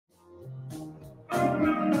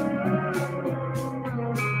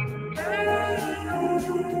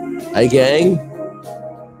Hey, gang.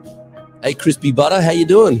 Hey, Crispy Butter. How you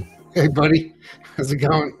doing? Hey, buddy. How's it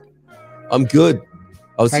going? I'm good.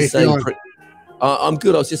 I was How just you saying. feeling? I'm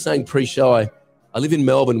good. I was just saying pre-show. I live in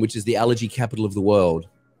Melbourne, which is the allergy capital of the world,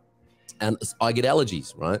 and I get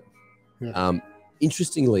allergies. Right. Yeah.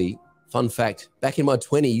 Interestingly, fun fact: back in my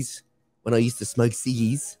 20s, when I used to smoke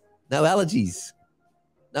ciggies, no allergies.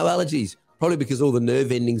 No allergies. Probably because all the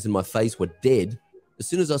nerve endings in my face were dead. As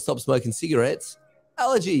soon as I stopped smoking cigarettes,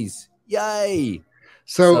 allergies. Yay.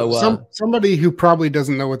 So somebody who probably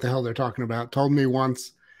doesn't know what the hell they're talking about told me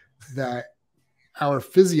once that our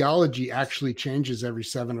physiology actually changes every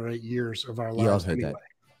 7 or 8 years of our lives. Yeah, I've heard anyway.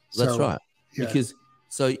 that. That's right. Yeah. Because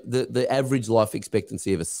the average life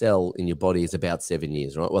expectancy of a cell in your body is about 7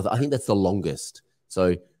 years, right? Well, I think that's the longest.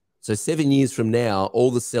 So 7 years from now, all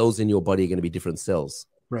the cells in your body are going to be different cells.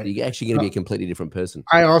 Right. So you're actually going to be a completely different person.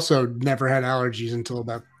 I also never had allergies until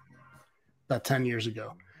about 10 years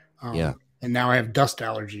ago. Yeah. And now I have dust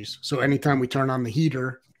allergies. So anytime we turn on the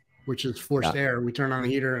heater, which is forced air, we turn on the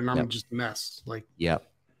heater and I'm just a mess. Yeah.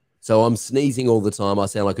 So I'm sneezing all the time. I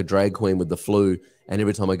sound like a drag queen with the flu. And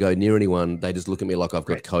every time I go near anyone, they just look at me like I've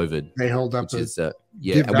got COVID. They hold up which is, card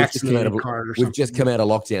or we've just come out of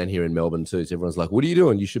lockdown here in Melbourne too. So everyone's like, what are you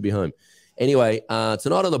doing? You should be home. Anyway,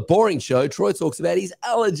 tonight on The Boring Show, Troy talks about his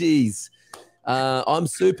allergies. I'm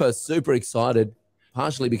super, super excited,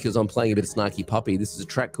 partially because I'm playing a bit of Snarky Puppy. This is a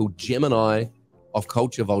track called Gemini off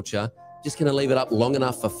Culture Vulture. Just going to leave it up long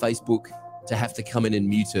enough for Facebook to have to come in and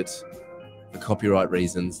mute it for copyright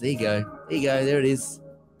reasons. There you go. There you go. There it is.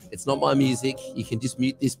 It's not my music. You can just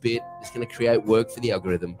mute this bit. It's going to create work for the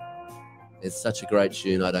algorithm. It's such a great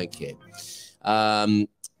tune. I don't care.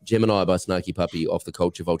 Gemini by Snarky Puppy off the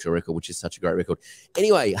Culture Vulture record, which is such a great record.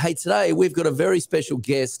 Anyway, hey, today we've got a very special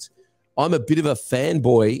guest. I'm a bit of a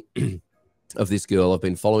fanboy of this girl. I've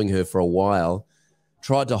been following her for a while.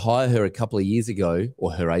 Tried to hire her a couple of years ago,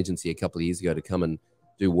 or her agency a couple of years ago, to come and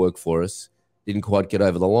do work for us. Didn't quite get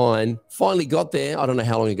over the line. Finally got there. I don't know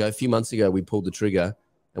how long ago. A few months ago, we pulled the trigger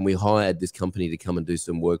and we hired this company to come and do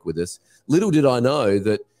some work with us. Little did I know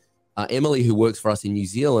that Emily, who works for us in New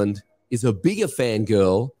Zealand, is a bigger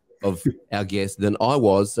fangirl of our guest than I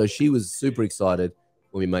was. So she was super excited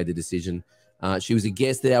when we made the decision. She was a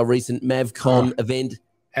guest at our recent MavCon event,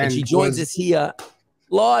 and she joins us here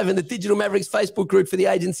live in the Digital Mavericks Facebook group for the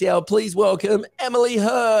Agency Hour. Please welcome Emily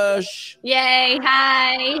Hirsh. Yay.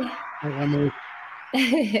 Hi. Hi, Emily.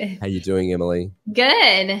 How you doing, Emily?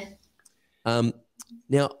 Good.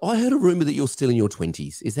 Now, I heard a rumor that you're still in your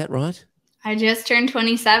 20s. Is that right? I just turned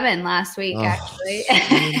 27 last week, actually.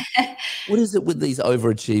 What is it with these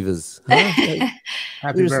overachievers? Huh?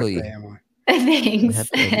 Happy birthday, Emily. Thanks.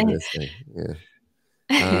 Happy birthday.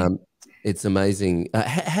 Yeah. It's amazing.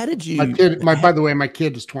 How did you? By the way, my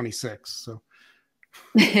kid is 26. So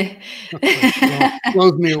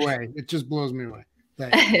blows me away. It just blows me away.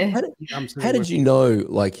 How did you know?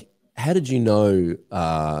 Like, how did you know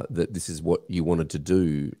that this is what you wanted to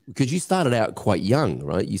do? Because you started out quite young,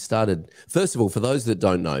 right? You started, first of all, for those that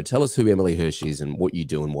don't know, tell us who Emily Hirsh is and what you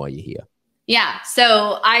do and why you're here. Yeah,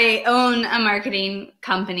 so I own a marketing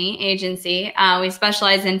company agency. We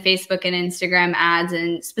specialize in Facebook and Instagram ads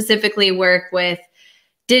and specifically work with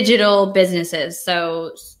digital businesses.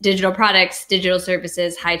 So digital products, digital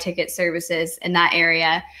services, high ticket services in that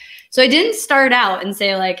area. So I didn't start out and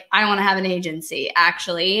say like, I want to have an agency.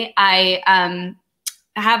 Actually, going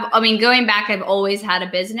back, I've always had a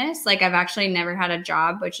business. Like I've actually never had a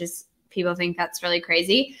job, which is, people think that's really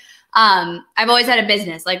crazy. I've always had a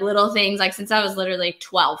business, like little things, like since I was literally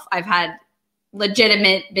 12, I've had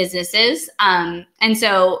legitimate businesses. And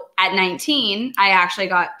so at 19, I actually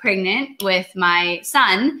got pregnant with my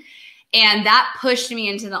son. And that pushed me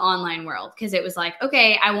into the online world because it was like,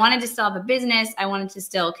 okay, I wanted to still have a business. I wanted to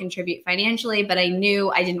still contribute financially, but I knew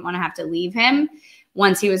I didn't want to have to leave him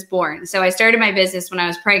once he was born. So I started my business when I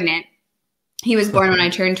was pregnant. He was born when I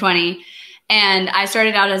turned 20. And I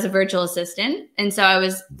started out as a virtual assistant. And so I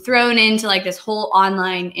was thrown into like this whole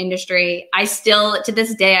online industry. I still, to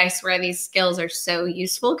this day, I swear these skills are so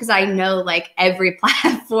useful because I know like every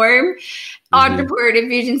platform, Entrepreneur,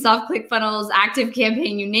 Infusionsoft, ClickFunnels,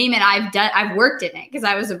 ActiveCampaign, you name it. I've worked in it because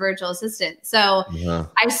I was a virtual assistant. So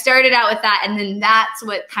I started out with that. And then that's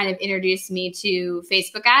what kind of introduced me to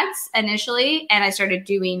Facebook ads initially. And I started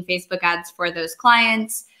doing Facebook ads for those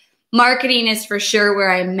clients. Marketing is for sure where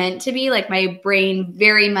I'm meant to be. Like my brain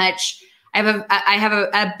very much, I have a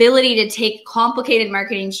ability to take complicated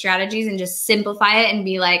marketing strategies and just simplify it and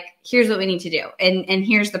be like, here's what we need to do. And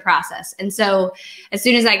here's the process. And so as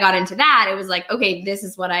soon as I got into that, it was like, okay, this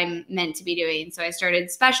is what I'm meant to be doing. So I started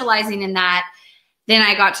specializing in that. Then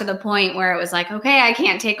I got to the point where it was like, okay, I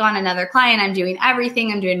can't take on another client. I'm doing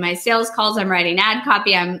everything. I'm doing my sales calls. I'm writing ad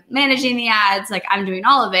copy. I'm managing the ads. Like, I'm doing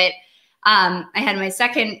all of it. I had my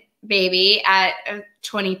second baby at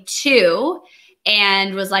 22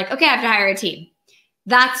 and was like, okay, I have to hire a team.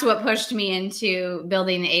 That's what pushed me into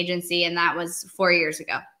building the agency. And that was 4 years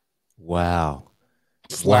ago. Wow.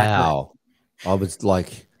 Wow. I was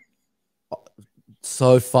like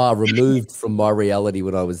so far removed from my reality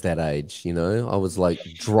when I was that age, you know. I was like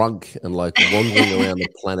drunk and like wandering around the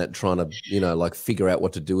planet trying to, you know, like figure out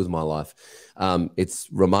what to do with my life. It's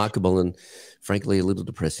remarkable and frankly a little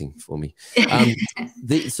depressing for me.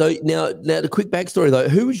 So now the quick backstory though,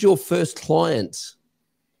 who was your first client?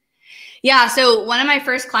 Yeah, so one of my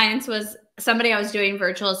first clients was somebody I was doing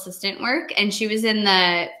virtual assistant work, and she was in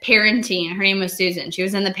the parenting. Her name was Susan. She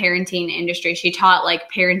was in the parenting industry. She taught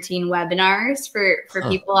like parenting webinars for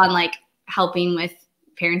people on like helping with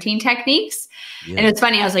parenting techniques. Yeah. And it's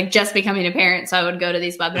funny, I was like just becoming a parent, so I would go to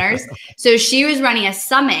these webinars. So she was running a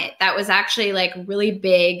summit that was actually like really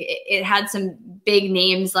big. It had some big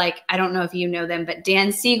names, like, I don't know if you know them, but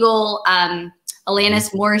Dan Siegel,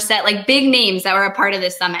 Alanis Morissette, like big names that were a part of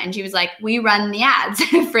this summit. And she was like, we run the ads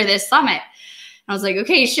for this summit. I was like,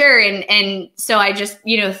 okay, sure. And so I just,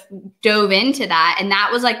 you know, dove into that. And that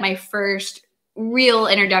was like my first real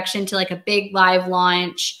introduction to like a big live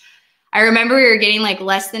launch. I remember we were getting like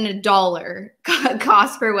less than $1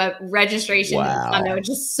 cost per web registration. Wow. Which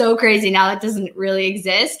is so crazy. Now that doesn't really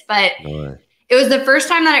exist, but it was the first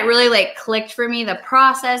time that it really like clicked for me, the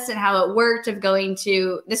process and how it worked of going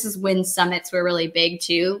to, this is when summits were really big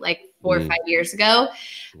too, like 4 or 5 years ago.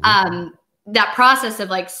 That process of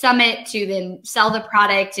like summit to then sell the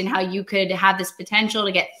product and how you could have this potential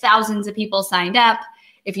to get thousands of people signed up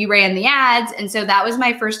if you ran the ads. And so that was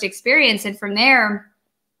my first experience. And from there,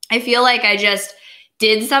 I feel like I just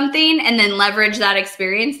did something and then leveraged that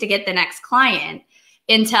experience to get the next client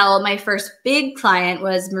until my first big client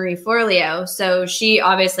was Marie Forleo. So she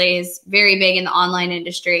obviously is very big in the online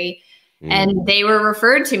industry. And they were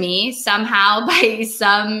referred to me somehow by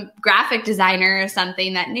some graphic designer or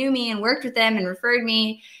something that knew me and worked with them and referred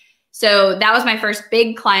me. So that was my first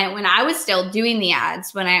big client when I was still doing the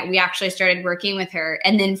ads, when we actually started working with her.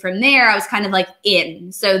 And then from there, I was kind of like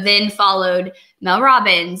in. So then followed Mel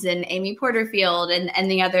Robbins and Amy Porterfield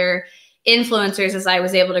and the other influencers as I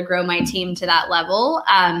was able to grow my team to that level.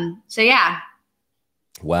 So yeah.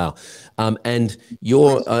 Wow. And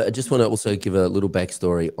I just want to also give a little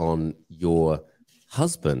backstory on your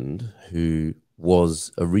husband, who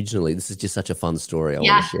was originally, this is just such a fun story I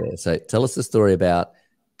want to share. So tell us the story about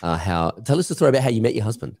how you met your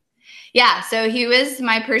husband. Yeah. So he was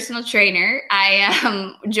my personal trainer.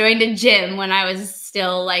 I joined a gym when I was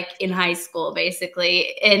still like in high school,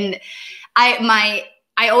 basically. And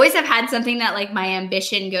I always have had something that like my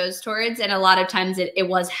ambition goes towards. And a lot of times it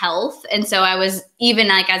was health. And so I was, even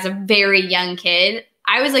like as a very young kid,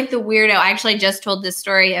 I was like the weirdo. I actually just told this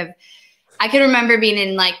story of, I can remember being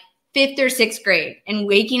in like 5th or 6th grade and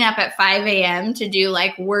waking up at 5 a.m. to do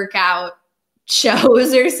like workout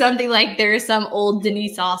shows or something. Like there's some old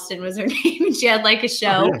Denise Austin was her name, and she had like a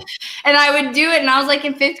show. Oh, yeah. And I would do it. And I was like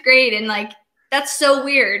in 5th grade and like, that's so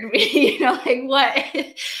weird. You know, like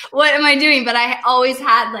what am I doing? But I always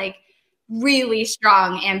had like really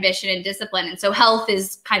strong ambition and discipline. And so health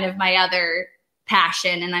is kind of my other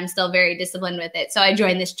passion, and I'm still very disciplined with it. So I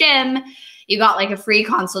joined this gym. You got like a free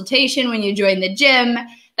consultation when you join the gym.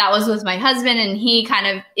 That was with my husband, and he kind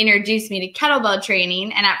of introduced me to kettlebell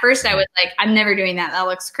training. And at first I was like, I'm never doing that. That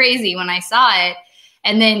looks crazy when I saw it.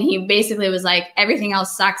 And then he basically was like, everything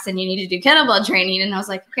else sucks and you need to do kettlebell training. And I was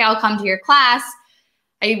like, okay, I'll come to your class.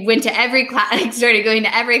 I went to every class, I started going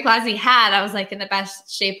to every class he had. I was like in the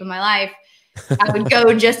best shape of my life. I would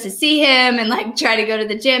go just to see him and like try to go to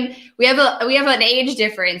the gym. We have an age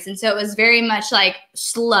difference. And so it was very much like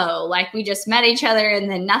slow. Like we just met each other and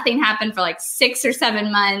then nothing happened for like 6 or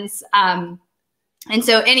 7 months. And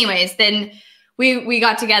so anyways, then we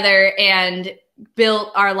got together and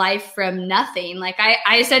built our life from nothing. Like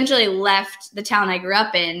I essentially left the town I grew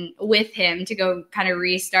up in with him to go kind of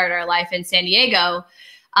restart our life in San Diego.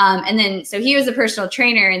 And then, so he was a personal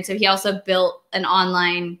trainer. And so he also built an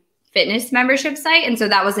online fitness membership site. And so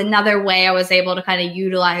that was another way I was able to kind of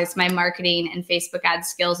utilize my marketing and Facebook ad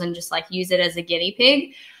skills and just like use it as a guinea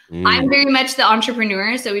pig. I'm very much the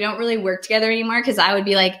entrepreneur. So we don't really work together anymore because I would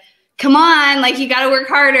be like, come on, like you got to work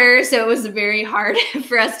harder. So it was very hard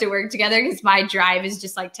for us to work together because my drive is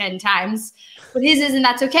just like 10 times what his is, and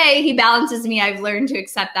that's okay. He balances me. I've learned to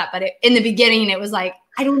accept that. But in the beginning, it was like,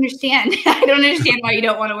 I don't understand. I don't understand why you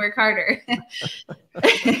don't want to work harder.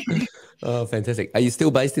 Oh, fantastic. Are you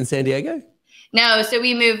still based in San Diego? No. So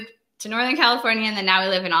we moved to Northern California, and then now we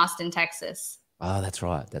live in Austin, Texas. Oh, that's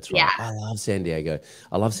right. That's right. Yeah. I love San Diego.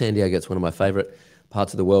 I love San Diego. It's one of my favorite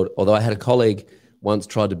parts of the world. Although I had a colleague once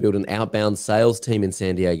tried to build an outbound sales team in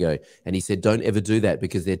San Diego, and he said, don't ever do that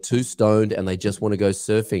because they're too stoned and they just want to go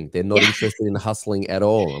surfing. They're not interested in hustling at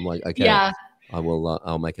all. I'm like, okay, yeah. I will.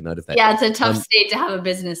 I'll make a note of that. Yeah, it's a tough state to have a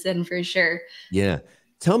business in for sure. Yeah.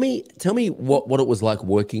 Tell me what it was like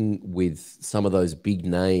working with some of those big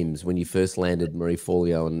names when you first landed Marie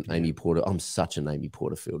Forleo and Amy Porter. I'm such an Amy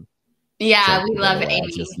Porterfield. Yeah, we love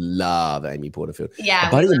Amy. I just love Amy Porterfield. Yeah,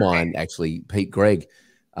 a buddy of mine, actually, Greg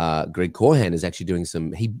Corhan, is actually doing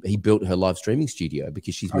some. He built her live streaming studio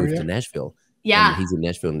because she's moved to Nashville. Yeah, he's in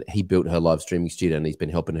Nashville, and he built her live streaming studio, and he's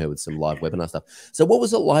been helping her with some live webinar stuff. So, what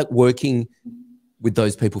was it like working with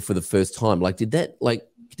those people for the first time? Like, did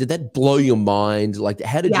that blow your mind? Like,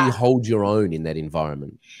 how did you hold your own in that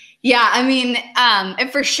environment? Yeah, I mean,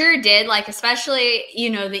 it for sure did. Like, especially,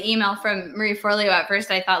 the email from Marie Forleo. At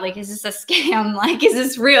first, I thought, like, is this a scam? Like, is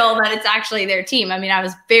this real that it's actually their team? I mean, I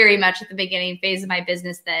was very much at the beginning phase of my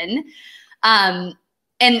business then. And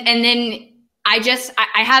then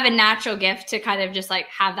I have a natural gift to kind of just like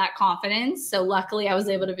have that confidence. So luckily I was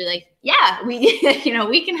able to be like, yeah,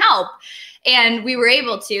 we can help. And we were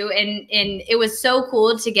able to, and it was so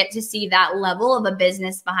cool to get to see that level of a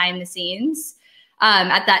business behind the scenes.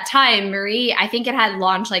 At that time, Marie, I think it had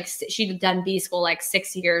launched, like she'd done B School like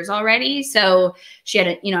 6 years already. So she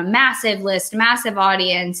had a massive list, massive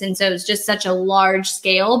audience. And so it was just such a large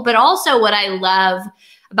scale. But also what I love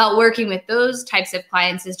about working with those types of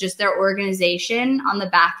clients is just their organization on the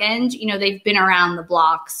back end. They've been around the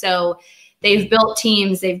block. So they've built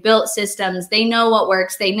teams, they've built systems, they know what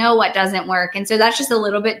works, they know what doesn't work. And so that's just a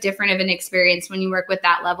little bit different of an experience when you work with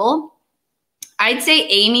that level. I'd say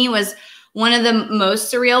Amy was one of the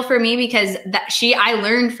most surreal for me because I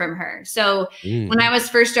learned from her. So when I was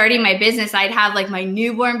first starting my business, I'd have like my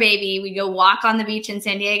newborn baby. We'd go walk on the beach in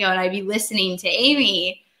San Diego and I'd be listening to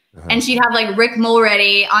Amy. And she'd have like Rick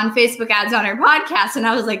Mulready on Facebook ads on her podcast. And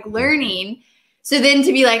I was like learning. So then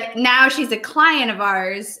to be like, now she's a client of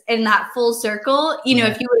ours in that full circle,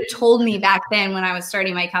 if you would have told me back then when I was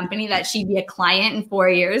starting my company that she'd be a client in 4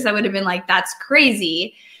 years, I would have been like, that's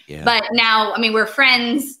crazy. Yeah. But now, I mean, we're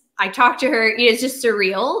friends. I talk to her. It's just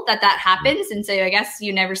surreal that happens. And so I guess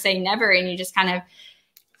you never say never and you just kind of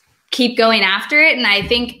keep going after it. And I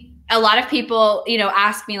think a lot of people,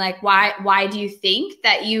 ask me like, why do you think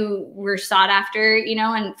that you were sought after,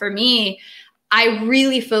 and for me, I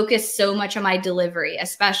really focused so much on my delivery,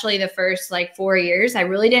 especially the first like 4 years. I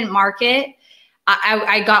really didn't market.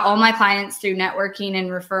 I got all my clients through networking and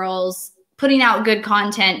referrals, putting out good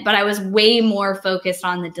content, but I was way more focused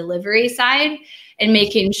on the delivery side and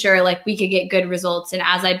making sure like we could get good results. And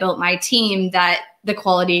as I built my team, that the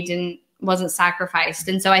quality wasn't sacrificed.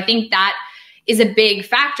 And so I think that is a big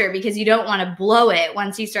factor because you don't want to blow it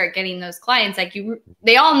once you start getting those clients. Like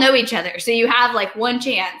they all know each other. So you have like one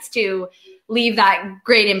chance to leave that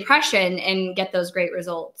great impression and get those great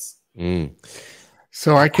results.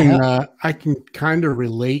 So I can kind of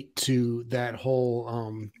relate to that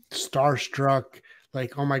whole starstruck,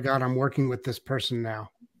 like, oh my God, I'm working with this person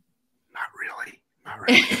now. Not really.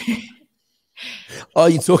 Oh,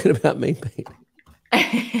 you're talking about me, Pete.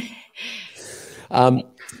 How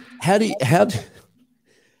do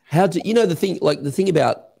the thing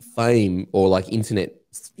about fame or like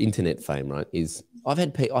internet fame, right? Is I've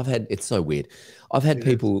had it's so weird. I've had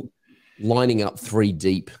people lining up 3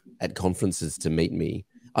 deep at conferences to meet me.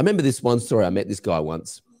 I remember this one story. I met this guy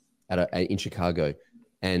once in Chicago,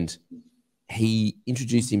 and he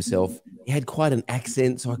introduced himself. He had quite an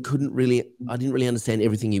accent, so I didn't really understand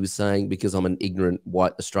everything he was saying because I'm an ignorant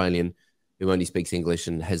white Australian who only speaks English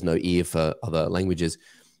and has no ear for other languages.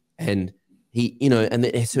 And he,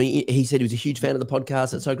 so he said he was a huge fan of the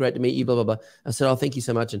podcast. It's so great to meet you, blah, blah, blah. I said, oh, thank you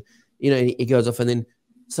so much. And, he goes off, and then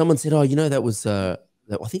someone said, oh, that was, I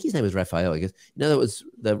think his name was Raphael, I guess. That was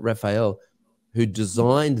the Raphael who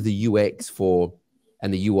designed the UX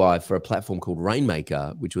and the UI for a platform called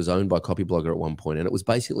Rainmaker, which was owned by Copyblogger at one point. And it was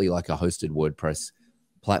basically like a hosted WordPress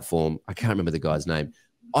platform. I can't remember the guy's name.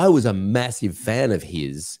 I was a massive fan of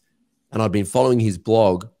his, and I'd been following his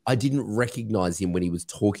blog. I didn't recognize him when he was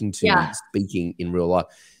talking to me, speaking in real life.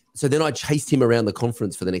 So then I chased him around the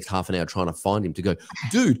conference for the next half an hour trying to find him to go,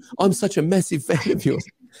 dude, I'm such a massive fan of yours.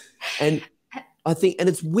 And I think, and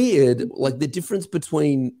it's weird, like the difference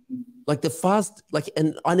between like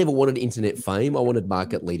and I never wanted internet fame. I wanted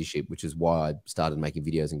market leadership, which is why I started making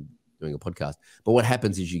videos and doing a podcast. But what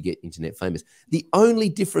happens is you get internet famous. The only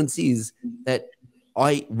difference is that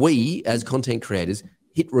we as content creators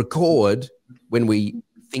hit record when we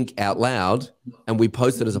think out loud and we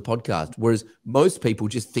post it as a podcast. Whereas most people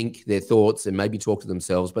just think their thoughts and maybe talk to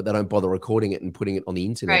themselves, but they don't bother recording it and putting it on the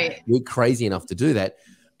internet. Right. We're crazy enough to do that.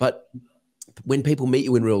 But when people meet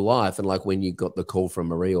you in real life, and like when you got the call from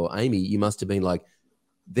Marie or Amy, you must have been like,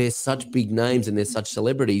 they're such big names and they're such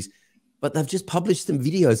celebrities, but they've just published some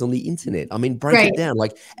videos on the internet. I mean, break it down.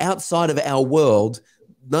 Like outside of our world,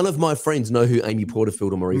 none of my friends know who Amy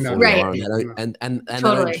Porterfield or Marie Forleo are, and they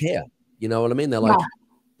don't care. You know what I mean? They're like,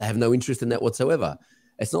 they have no interest in that whatsoever.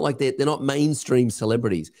 It's not like they're not mainstream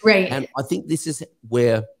celebrities. Right. And I think this is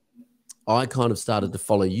where I kind of started to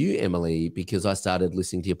follow you, Emily, because I started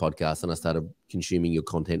listening to your podcast and I started consuming your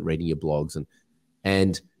content, reading your blogs.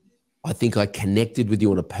 And I think I connected with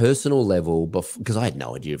you on a personal level because I had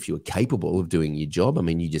no idea if you were capable of doing your job. I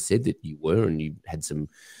mean, you just said that you were, and you had some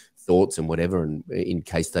thoughts and whatever, and in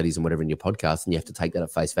case studies and whatever in your podcast, and you have to take that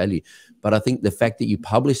at face value. But I think the fact that you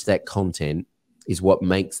publish that content is what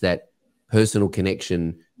makes that personal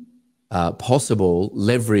connection possible,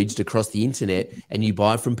 leveraged across the internet, and you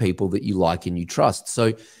buy from people that you like and you trust.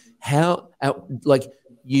 So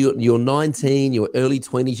you're 19, you're early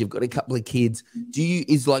 20s, you've got a couple of kids.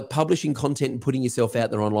 Is like publishing content and putting yourself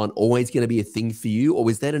out there online always going to be a thing for you? Or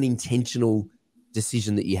was that an intentional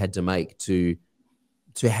decision that you had to make to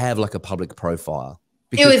have like a public profile?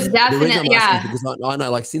 Because it was definitely, because I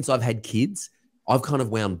know, like, since I've had kids, I've kind of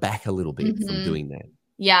wound back a little bit from doing that.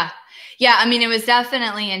 Yeah. Yeah. I mean, it was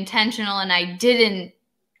definitely intentional, and I didn't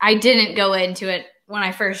go into it when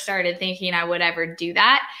I first started thinking I would ever do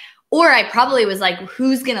that. Or I probably was like,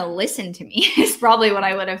 who's going to listen to me is probably what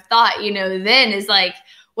I would have thought, then is like,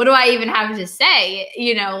 what do I even have to say,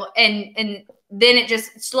 and then it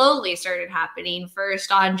just slowly started happening,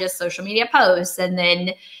 first on just social media posts, and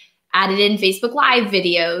then added in Facebook Live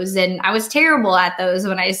videos. And I was terrible at those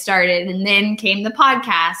when I started, and then came the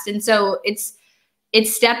podcast. And so it's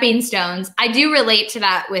stepping stones. I do relate to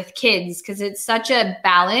that with kids because it's such a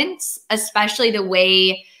balance, especially the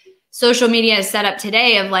way social media is set up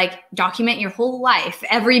today, of like, document your whole life,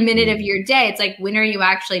 every minute of your day. It's like, when are you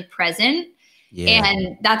actually present? Yeah.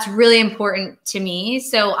 And that's really important to me.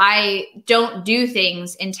 So I don't do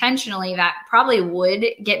things intentionally that probably would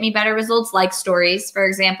get me better results, like stories, for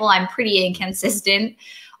example. I'm pretty inconsistent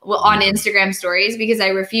on Instagram stories because I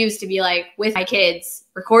refuse to be like with my kids,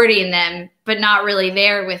 recording them, but not really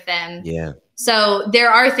there with them. Yeah. So there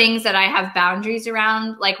are things that I have boundaries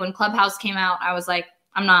around. Like when Clubhouse came out, I was like,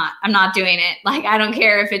 I'm not doing it. Like, I don't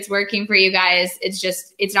care if it's working for you guys.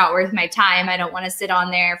 It's not worth my time. I don't want to sit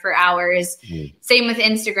on there for hours. Same with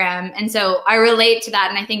Instagram. And so I relate to that.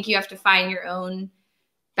 And I think you have to find your own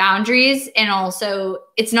boundaries. And also,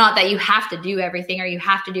 it's not that you have to do everything or you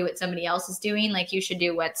have to do what somebody else is doing. Like, you should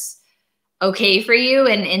do what's okay for you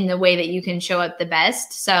and in the way that you can show up the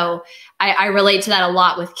best. So I relate to that a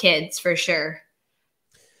lot with kids, for sure.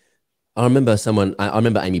 I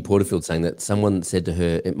remember Amy Porterfield saying that someone said to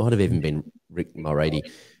her, it might have even been Rick Mulready,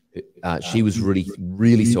 she was really,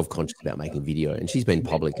 really self-conscious about making video. And she's been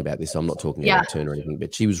public about this, so I'm not talking about turn or anything,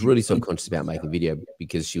 but she was really self-conscious about making video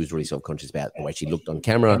because she was really self-conscious about the way she looked on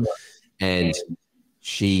camera. And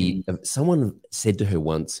someone said to her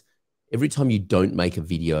once, every time you don't make a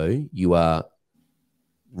video, you are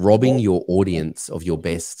robbing your audience of your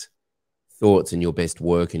best thoughts and your best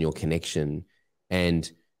work and your connection.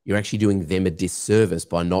 And you're actually doing them a disservice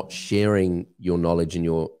by not sharing your knowledge and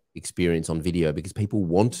your experience on video, because people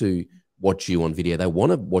want to watch you on video. They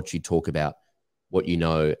want to watch you talk about what you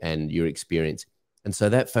know and your experience. And so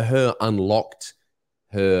that, for her, unlocked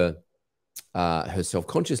her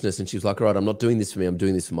self-consciousness. And she was like, all right, I'm not doing this for me. I'm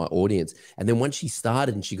doing this for my audience. And then once she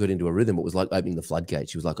started and she got into a rhythm, it was like opening the floodgate.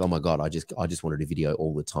 She was like, oh my God, I just want to do video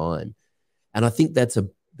all the time. And I think that's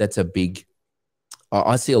a big,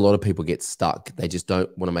 I see a lot of people get stuck. They just don't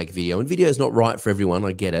want to make a video, and video is not right for everyone.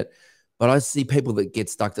 I get it. But I see people that get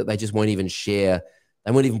stuck that they just won't even share.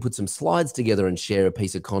 They won't even put some slides together and share a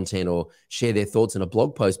piece of content or share their thoughts in a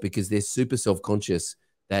blog post because they're super self-conscious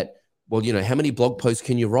that, well, how many blog posts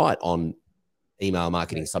can you write on email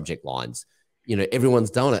marketing subject lines?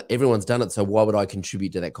 Everyone's done it. Everyone's done it. So why would I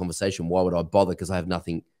contribute to that conversation? Why would I bother? Because I have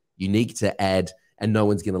nothing unique to add and no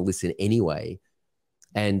one's going to listen anyway.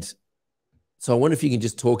 And so I wonder if you can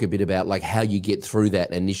just talk a bit about like how you get through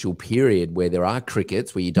that initial period where there are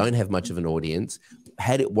crickets, where you don't have much of an audience.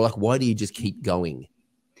 Why do you just keep going?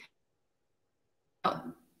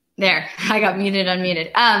 There, I got muted,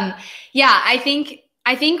 unmuted. Yeah, I think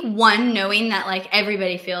one, knowing that like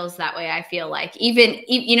everybody feels that way. I feel like even,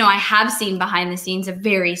 you know, I have seen behind the scenes of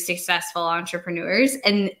very successful entrepreneurs,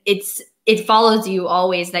 and it follows you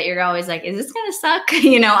always, that you're always like, is this going to suck?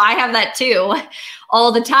 You know, I have that too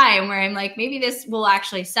all the time, where I'm like, maybe this will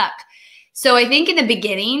actually suck. So I think in the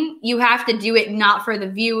beginning, you have to do it not for the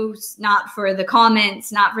views, not for the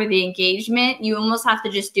comments, not for the engagement. You almost have to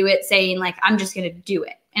just do it saying like, I'm just going to do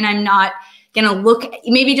it. And I'm not going to look,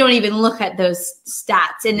 maybe don't even look at those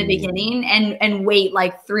stats in the beginning, and wait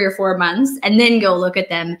like 3 or 4 months and then go look at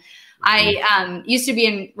them. I used to be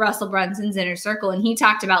in Russell Brunson's inner circle, and he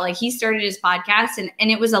talked about like, he started his podcast and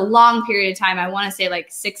it was a long period of time. I want to say like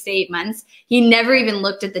 6 to 8 months. He never even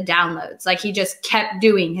looked at the downloads. Like, he just kept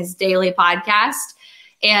doing his daily podcast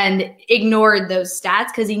and ignored those stats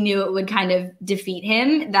because he knew it would kind of defeat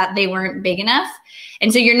him, that they weren't big enough.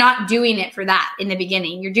 And so you're not doing it for that in the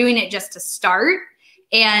beginning. You're doing it just to start.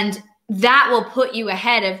 And that will put you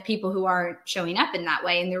ahead of people who aren't showing up in that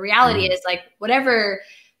way. And the reality is like, whatever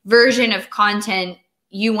version of content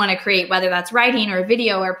you want to create, whether that's writing or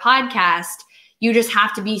video or podcast, you just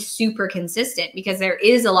have to be super consistent, because there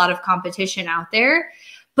is a lot of competition out there,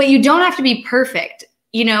 but you don't have to be perfect.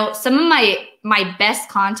 You know, some of my best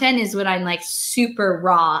content is when I'm like super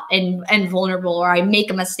raw and vulnerable, or I make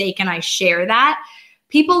a mistake and I share that.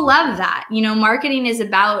 People love that. You know, marketing is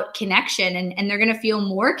about connection, and they're going to feel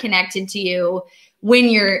more connected to you when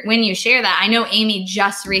you share that. I know Amy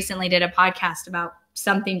just recently did a podcast about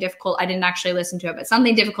something difficult. I didn't actually listen to it, but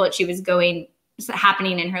something difficult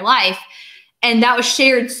happening in her life. And that was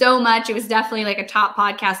shared so much. It was definitely like a top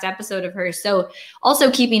podcast episode of hers. So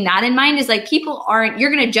also keeping that in mind is like,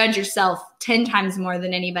 you're going to judge yourself 10 times more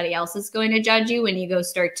than anybody else is going to judge you when you go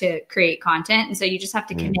start to create content. And so you just have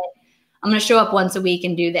to commit. I'm going to show up once a week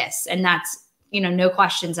and do this. And that's, you know, no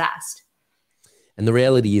questions asked. And the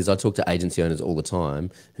reality is, I talk to agency owners all the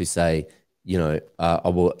time who say, you know,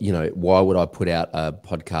 why would I put out a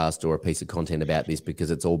podcast or a piece of content about this? Because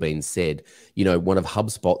it's all been said. You know, one of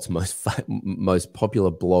HubSpot's most popular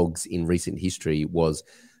blogs in recent history was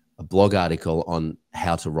a blog article on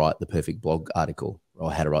how to write the perfect blog article,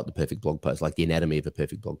 or how to write the perfect blog post, like the anatomy of a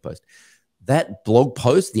perfect blog post. That blog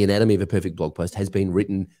post, the anatomy of a perfect blog post, has been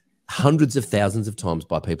written hundreds of thousands of times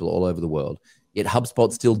by people all over the world. Yet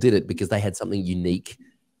HubSpot still did it because they had something unique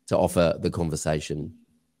to offer the conversation.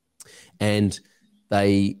 And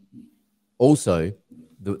they also,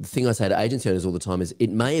 the thing I say to agency owners all the time is,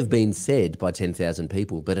 it may have been said by 10,000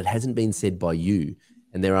 people, but it hasn't been said by you.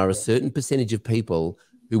 And there are a certain percentage of people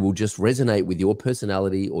who will just resonate with your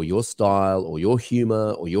personality or your style or your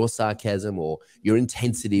humor or your sarcasm or your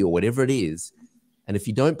intensity or whatever it is. And if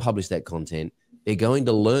you don't publish that content, they're going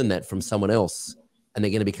to learn that from someone else, and they're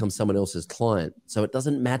going to become someone else's client. So it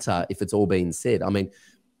doesn't matter if it's all been said. I mean,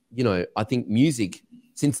 you know, I think music,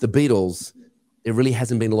 since the Beatles, there really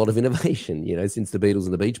hasn't been a lot of innovation, you know, since the Beatles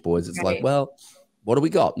and the Beach Boys. It's like, well, what do we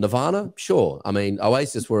got? Nirvana? Sure. I mean,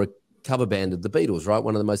 Oasis were a cover band of the Beatles, right?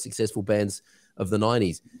 One of the most successful bands of the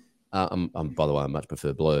 90s. By the way, I much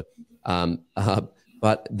prefer Blur.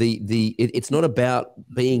 But it's not about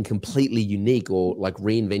being completely unique or like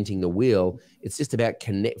reinventing the wheel. It's just about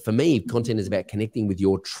for me, content is about connecting with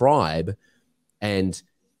your tribe and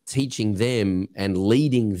teaching them and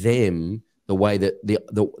leading them the way that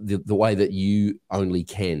the way that you only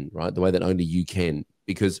can, right? The way that only you can.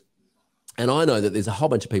 Because, and I know that there's a whole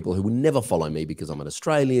bunch of people who will never follow me because I'm an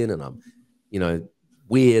Australian and I'm, you know,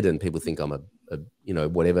 weird, and people think I'm a you know,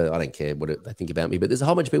 whatever. I don't care what they think about me, but there's a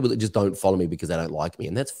whole bunch of people that just don't follow me because they don't like me,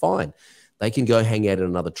 and that's fine. They can go hang out at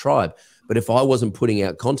another tribe. But if I wasn't putting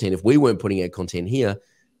out content, if we weren't putting out content here,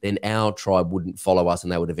 then our tribe wouldn't follow us,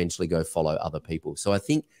 and they would eventually go follow other people. So I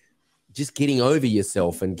think just getting over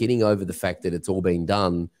yourself and getting over the fact that it's all been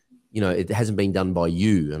done, you know, it hasn't been done by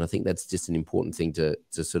you. And I think that's just an important thing to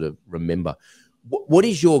sort of remember. What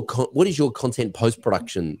is your content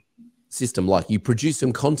post-production system like? You produce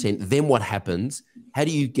some content, then what happens? How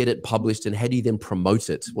do you get it published, and how do you then promote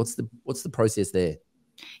it? What's the process there?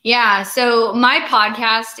 Yeah. So my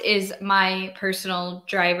podcast is my personal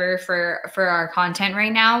driver for our content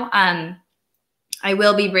right now. I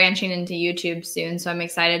will be branching into YouTube soon, so I'm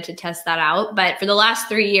excited to test that out. But for the last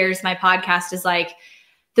 3 years, my podcast is like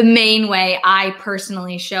the main way I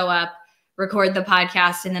personally show up, record the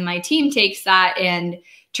podcast, and then my team takes that and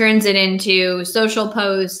turns it into social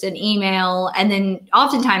posts and email. And then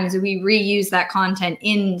oftentimes we reuse that content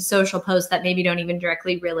in social posts that maybe don't even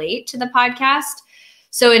directly relate to the podcast.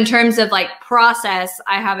 So in terms of like process,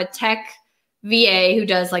 I have a tech VA who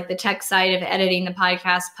does like the tech side of editing the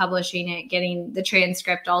podcast, publishing it, getting the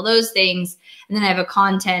transcript, all those things. And then I have a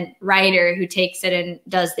content writer who takes it and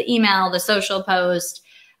does the email, the social post.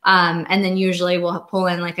 And then usually we'll pull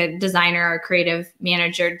in like a designer or creative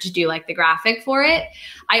manager to do like the graphic for it.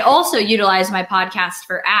 I also utilize my podcast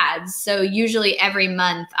for ads. So usually every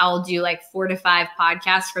month I'll do like 4 to 5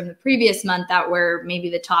 podcasts from the previous month that were maybe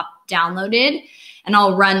the top downloaded. And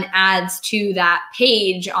I'll run ads to that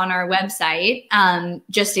page on our website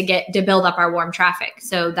just to build up our warm traffic.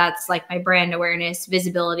 So that's like my brand awareness,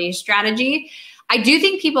 visibility strategy. I do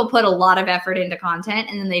think people put a lot of effort into content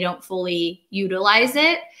and then they don't fully utilize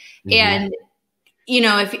it. Mm-hmm. And, you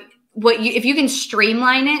know, if you can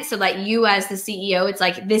streamline it so that you as the CEO, it's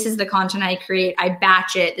like, this is the content I create, I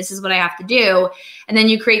batch it, this is what I have to do. And then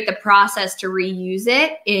you create the process to reuse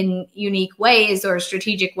it in unique ways or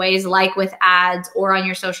strategic ways, like with ads or on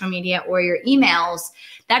your social media or your emails.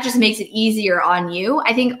 That just makes it easier on you.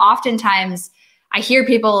 I think oftentimes I hear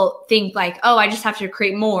people think like, oh, I just have to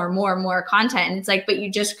create more content. And it's like, but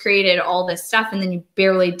you just created all this stuff and then you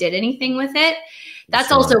barely did anything with it.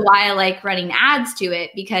 That's also why I like running ads to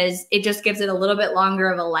it, because it just gives it a little bit longer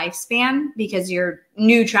of a lifespan, because your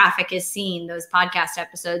new traffic is seeing those podcast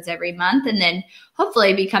episodes every month and then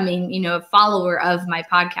hopefully becoming, you know, a follower of my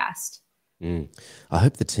podcast. I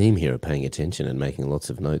hope the team here are paying attention and making lots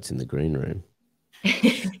of notes in the green room.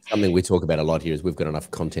 Something we talk about a lot here is we've got enough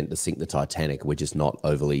content to sink the Titanic. We're just not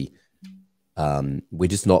overly we're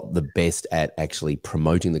just not the best at actually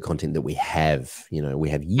promoting the content that we have. You know, we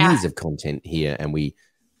have years of content here, and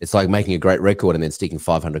it's like making a great record and then sticking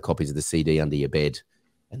 500 copies of the CD under your bed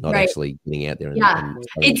and not actually getting out there. And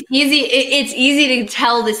it's easy. It's easy to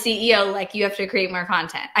tell the CEO, like, you have to create more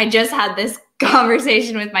content. I just had this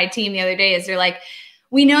conversation with my team the other day as they're like,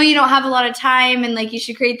 we know you don't have a lot of time and like you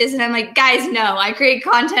should create this. And I'm like, guys, no, I create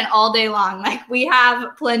content all day long. Like, we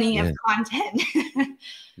have plenty of content.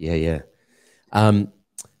 Yeah. I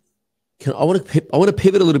want to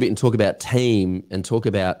pivot a little bit and talk about team and talk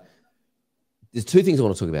about, there's 2 things I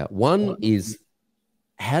want to talk about. One is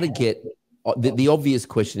how to get, the obvious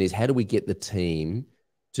question is, how do we get the team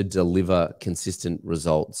to deliver consistent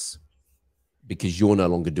results? Because you're no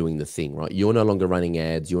longer doing the thing, right? You're no longer running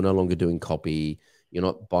ads. You're no longer doing copy. You're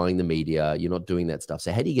not buying the media. You're not doing that stuff.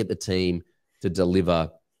 So how do you get the team to deliver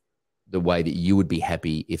the way that you would be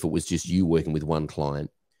happy if it was just you working with one client?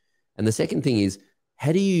 And the second thing is,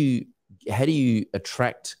 how do you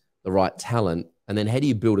attract the right talent? And then how do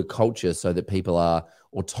you build a culture so that people are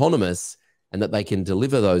autonomous and that they can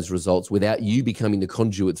deliver those results without you becoming the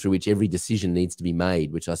conduit through which every decision needs to be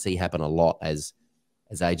made, which I see happen a lot as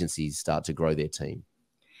agencies start to grow their team?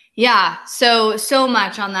 Yeah, so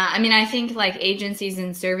much on that. I mean, I think like agencies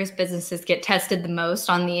and service businesses get tested the most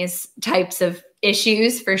on these types of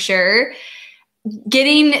issues for sure.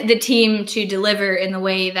 Getting the team to deliver in the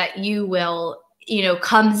way that you will, you know,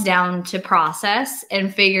 comes down to process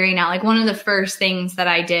and figuring out, like, one of the first things that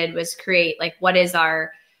I did was create, like, what is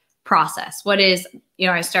our process? What is, you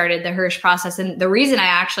know, I started the Hirsh process. And the reason I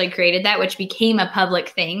actually created that, which became a public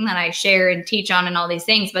thing that I share and teach on and all these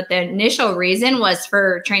things, but the initial reason was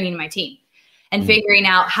for training my team and figuring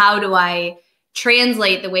out, how do I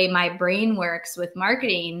translate the way my brain works with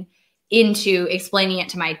marketing into explaining it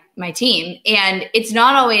to my team. And it's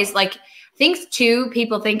not always like,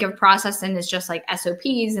 people think of process and it's just like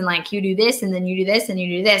SOPs and like, you do this and then you do this and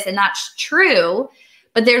you do this. And that's true.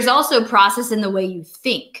 But there's also process in the way you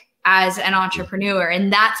think as an entrepreneur.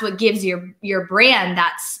 And that's what gives your brand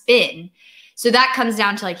that spin. So that comes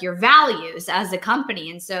down to like your values as a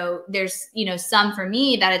company. And so there's, you know, some for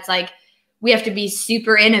me that it's like, we have to be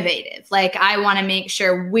super innovative. Like, I want to make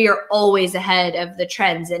sure we're always ahead of the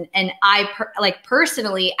trends. And I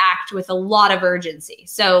personally act with a lot of urgency.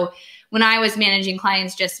 So when I was managing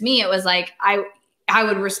clients, just me, it was like, I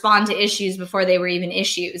would respond to issues before they were even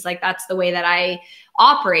issues. Like, that's the way that I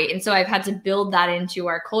operate. And so I've had to build that into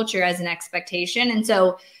our culture as an expectation. And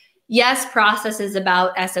so, yes, process is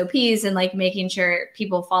about SOPs and like making sure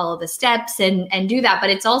people follow the steps and do that. But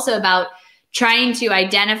it's also about trying to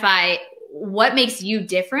identify what makes you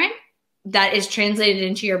different that is translated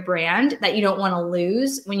into your brand that you don't want to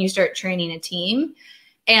lose when you start training a team.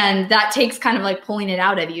 And that takes kind of like pulling it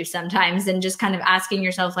out of you sometimes and just kind of asking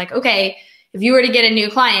yourself, like, okay, if you were to get a new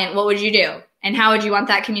client, what would you do? And how would you want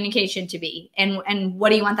that communication to be? And what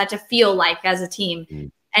do you want that to feel like as a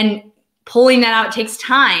team? And pulling that out takes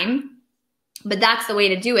time, but that's the way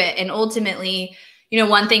to do it. And ultimately, you know,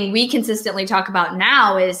 one thing we consistently talk about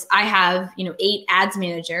now is I have, you know, 8 ads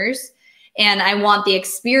managers. And I want the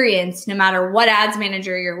experience, no matter what ads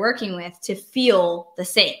manager you're working with, to feel the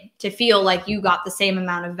same, to feel like you got the same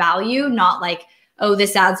amount of value, not like, oh,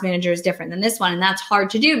 this ads manager is different than this one. And that's hard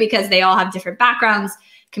to do because they all have different backgrounds,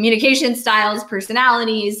 communication styles,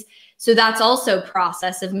 personalities. So that's also a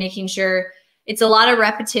process of making sure it's a lot of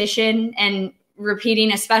repetition and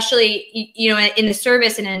repeating, especially, you know, in the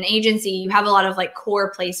service and in an agency, you have a lot of like core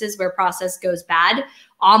places where process goes bad.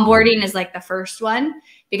 Onboarding is like the first one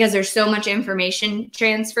because there's so much information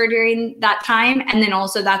transfer during that time. And then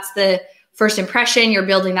also that's the first impression. You're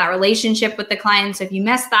building that relationship with the client. So if you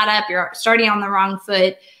mess that up, you're starting on the wrong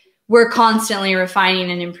foot. We're constantly refining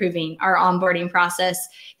and improving our onboarding process.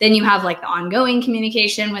 Then you have like the ongoing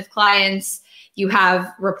communication with clients. You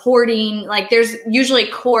have reporting. Like there's usually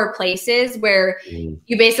core places where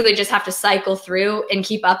you basically just have to cycle through and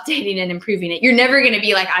keep updating and improving it. You're never going to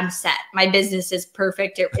be like, I'm set. My business is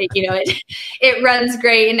perfect. It runs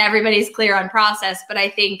great and everybody's clear on process. But I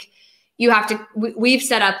think you have to, we've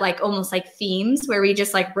set up like almost like themes where we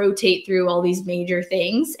just like rotate through all these major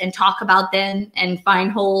things and talk about them and find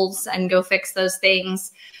holes and go fix those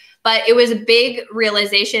things. But it was a big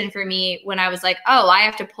realization for me when I was like, oh, I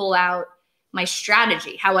have to pull out my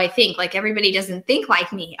strategy, how I think. Like everybody doesn't think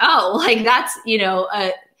like me. Oh, like that's, you know,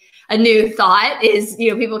 a new thought is,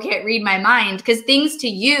 you know, people can't read my mind because things to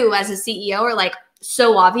you as a CEO are like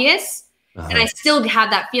so obvious. And I still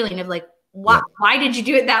have that feeling of like, why did you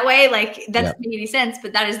do it that way? Like that doesn't make any sense,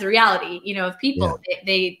 but that is the reality, you know, of people.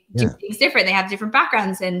 They do things different. They have different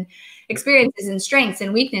backgrounds and experiences and strengths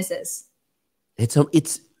and weaknesses. It's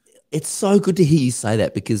so good to hear you say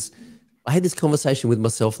that because I had this conversation with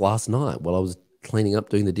myself last night while I was cleaning up,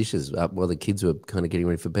 doing the dishes while the kids were kind of getting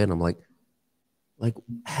ready for bed. And I'm like,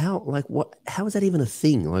 how is that even a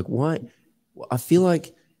thing? Like, why? I feel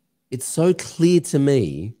like it's so clear to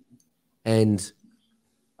me. And,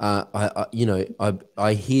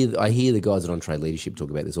 I hear the guys at On Trade Leadership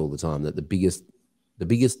talk about this all the time, that the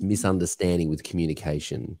biggest misunderstanding with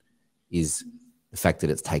communication is the fact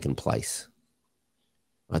that it's taken place.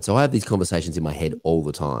 Right. So I have these conversations in my head all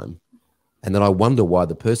the time. And then I wonder why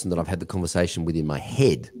the person that I've had the conversation with in my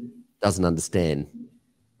head doesn't understand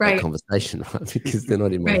that conversation, right? Because they're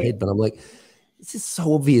not in my head. But I'm like, this is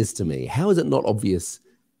so obvious to me. How is it not obvious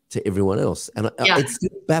to everyone else? And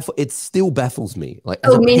it still baffles me. Like,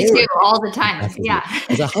 as a me parent, too, all the time. Yeah.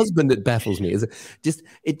 As a husband, it baffles me.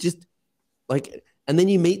 And then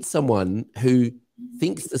you meet someone who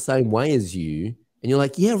thinks the same way as you, and you're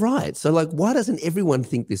like, yeah, right. So like, why doesn't everyone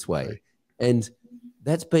think this way? And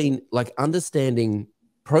that's been like understanding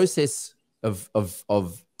process of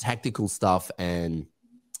tactical stuff and,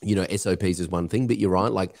 you know, SOPs is one thing, but you're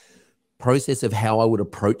right. Like process of how I would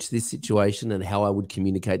approach this situation and how I would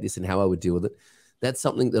communicate this and how I would deal with it. That's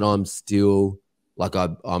something that I'm still like,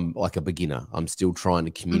 I'm like a beginner. I'm still trying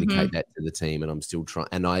to communicate that to the team, and I'm still trying.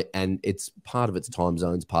 And it's part of it's time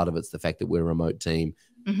zones. Part of it's the fact that we're a remote team.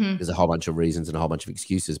 There's a whole bunch of reasons and a whole bunch of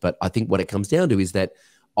excuses. But I think what it comes down to is that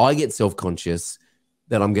I get self-conscious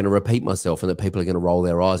that I'm going to repeat myself and that people are going to roll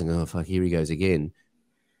their eyes and go, oh, fuck, here he goes again.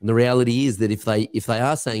 And the reality is that if they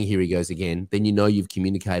are saying here he goes again, then you know you've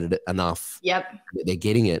communicated it enough. That they're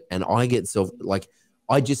getting it. And I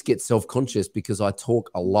just get self-conscious because I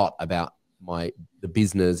talk a lot about the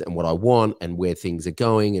business and what I want and where things are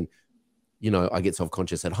going. And, you know, I get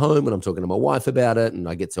self-conscious at home when I'm talking to my wife about it, and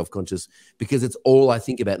I get self-conscious because it's all I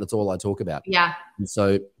think about and it's all I talk about. And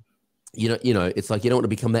so, you know, it's like you don't want to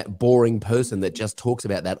become that boring person that just talks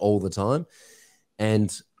about that all the time.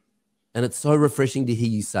 And it's so refreshing to hear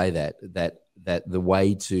you say that the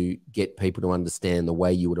way to get people to understand the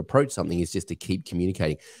way you would approach something is just to keep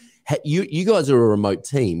communicating. You guys are a remote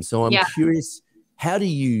team, so I'm curious, how do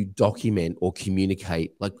you document or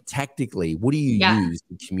communicate, like tactically, what do you use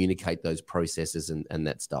to communicate those processes and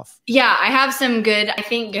that stuff? Yeah, I have some good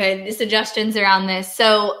suggestions around this.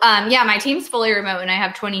 So my team's fully remote and I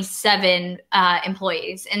have 27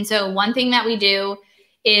 employees. And so one thing that we do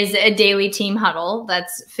is a daily team huddle.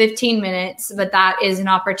 That's 15 minutes, but that is an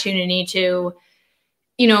opportunity to,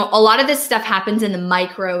 you know, a lot of this stuff happens in the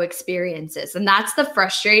micro experiences. And that's the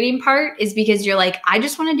frustrating part, is because you're like, I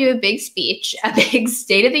just want to do a big speech, a big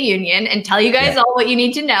State of the Union, and tell you guys all what you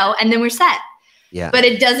need to know. And then we're set. But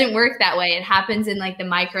it doesn't work that way. It happens in like the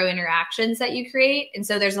micro interactions that you create. And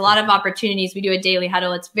so there's a lot of opportunities. We do a daily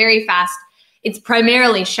huddle. It's very fast. It's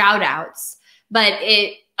primarily shout outs, but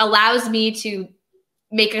it allows me to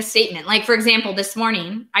make a statement. Like, for example, this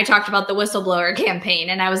morning I talked about the whistleblower campaign,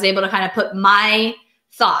 and I was able to kind of put my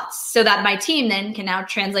thoughts so that my team then can now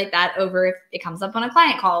translate that over if it comes up on a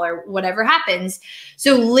client call or whatever happens.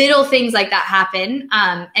 So little things like that happen.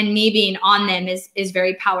 And me being on them is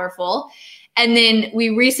very powerful. And then we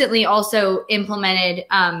recently also implemented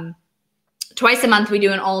twice a month, we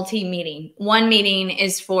do an all team meeting. One meeting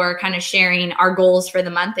is for kind of sharing our goals for the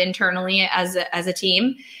month internally as a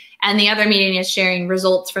team. And the other meeting is sharing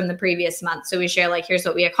results from the previous month. So we share like, here's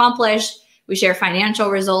what we accomplished. We share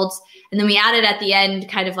financial results. And then we added at the end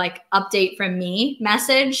kind of like update from me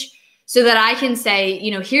message so that I can say,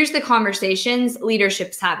 you know, here's the conversations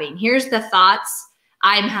leadership's having. Here's the thoughts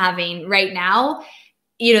I'm having right now,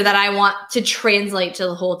 you know, that I want to translate to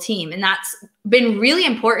the whole team. And that's been really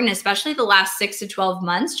important, especially the last 6 to 12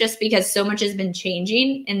 months, just because so much has been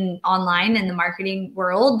changing in online in the marketing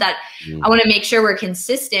world that I want to make sure we're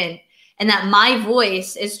consistent and that my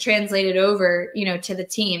voice is translated over, you know, to the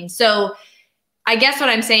team. So I guess what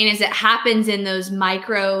I'm saying is it happens in those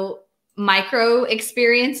micro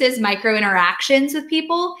experiences, micro interactions with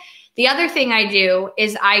people. The other thing I do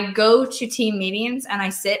is I go to team meetings and I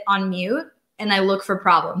sit on mute and I look for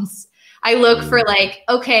problems. I look for like,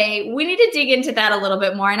 okay, we need to dig into that a little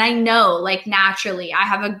bit more. And I know like naturally I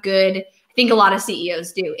have a good, I think a lot of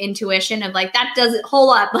CEOs do, intuition of like, that doesn't,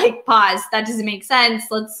 hold up, like pause, that doesn't make sense.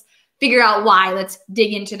 Let's figure out why. Let's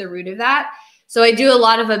dig into the root of that. So I do a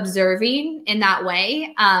lot of observing in that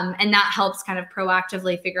way. And that helps kind of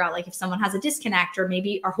proactively figure out like if someone has a disconnect or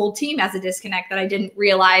maybe our whole team has a disconnect that I didn't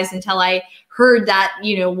realize until I heard that,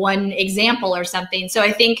 you know, one example or something. So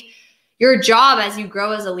I think your job as you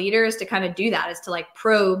grow as a leader is to kind of do that, is to like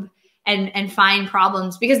probe and find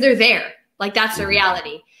problems because they're there. Like that's the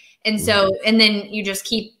reality. And so, and then you just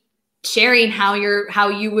keep sharing how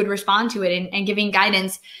you would respond to it and giving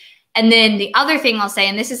guidance. And then the other thing I'll say,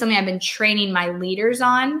 and this is something I've been training my leaders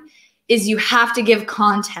on, is you have to give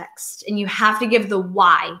context and you have to give the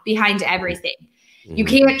why behind everything. You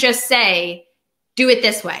can't just say, do it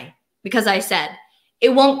this way because I said.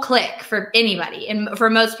 It won't click for anybody and for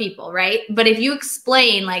most people, right? But if you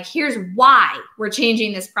explain like, here's why we're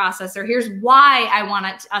changing this process or here's why I want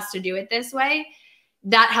us to do it this way,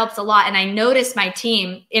 that helps a lot. And I noticed my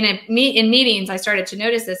team in meetings, I started to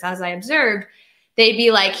notice this as I observed. They'd be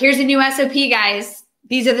like, here's a new SOP, guys.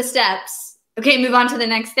 These are the steps. Okay, move on to the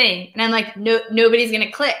next thing. And I'm like, no, nobody's going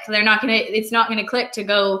to click. It's not going to click to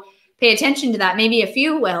go pay attention to that. Maybe a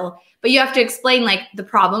few will. But you have to explain like the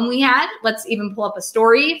problem we had. Let's even pull up a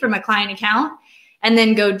story from a client account and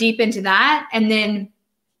then go deep into that. And then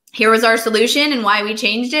here was our solution and why we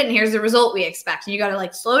changed it. And here's the result we expect. And you got to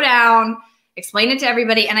like slow down, explain it to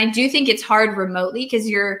everybody. And I do think it's hard remotely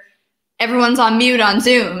because everyone's on mute on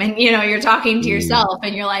Zoom and, you know, you're talking to yourself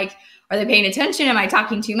and you're like, are they paying attention? Am I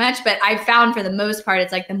talking too much? But I found for the most part,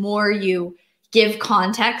 it's like the more you give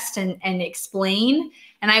context and explain,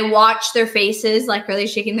 and I watch their faces, like, are they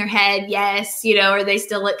shaking their head? Yes. You know, are they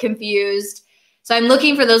still look confused? So I'm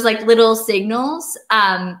looking for those like little signals.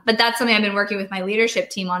 But that's something I've been working with my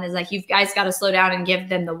leadership team on is like, you guys got to slow down and give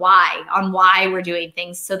them the why on why we're doing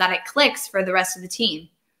things so that it clicks for the rest of the team.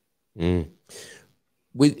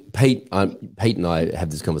 With Pete and I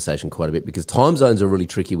have this conversation quite a bit because time zones are really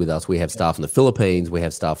tricky with us. We have staff in the Philippines. We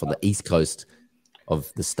have staff on the East Coast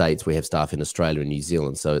of the States. We have staff in Australia and New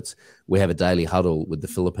Zealand. So we have a daily huddle with the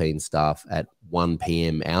Philippine staff at 1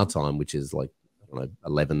 p.m. our time, which is like, I don't know,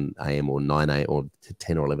 11 a.m. or 9 a.m. or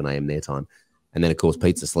 10 or 11 a.m. their time. And then, of course,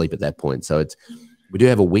 Pete's asleep at that point. So we do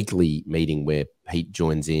have a weekly meeting where Pete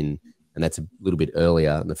joins in, and that's a little bit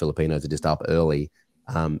earlier, and the Filipinos are just up early.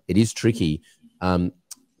 It is tricky.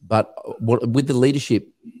 But with the leadership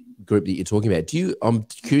group that you're talking about, I'm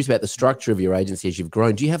curious about the structure of your agency as you've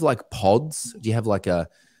grown. Do you have like pods? Do you have like a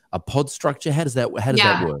pod structure? How does that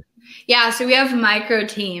work? Yeah. So we have micro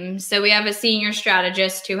teams. So we have a senior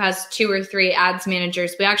strategist who has 2 or 3 ads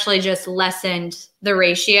managers. We actually just lessened the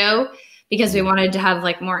ratio because we wanted to have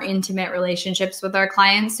like more intimate relationships with our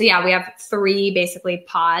clients. So yeah, we have 3 basically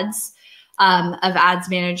pods of ads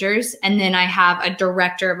managers. And then I have a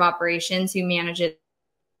director of operations who manages.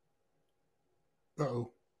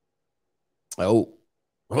 Oh,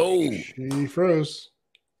 she froze.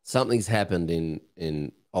 Something's happened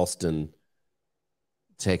in Austin,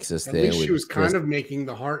 Texas. At least she was kind of making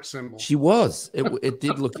the heart symbol. She was. It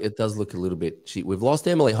does look a little bit. We've lost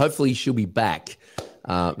Emily. Hopefully she'll be back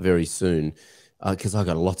very soon because I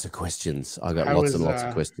got lots of questions. I got lots and lots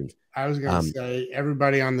of questions. I was going to say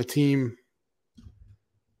everybody on the team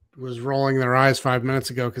was rolling their eyes 5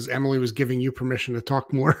 minutes ago because Emily was giving you permission to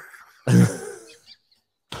talk more.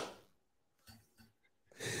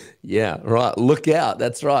 Yeah, right. Look out.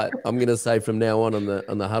 That's right. I'm going to say from now on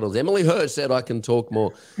the huddles. Emily Hirsh said I can talk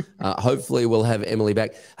more. Hopefully we'll have Emily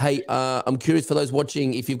back. Hey, I'm curious for those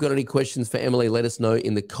watching, if you've got any questions for Emily, let us know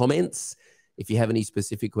in the comments. If you have any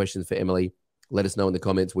specific questions for Emily, let us know in the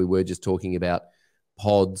comments. We were just talking about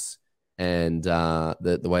pods and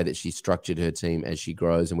the way that she structured her team as she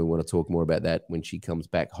grows, and we want to talk more about that when she comes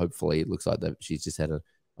back. Hopefully, it looks like that she's just had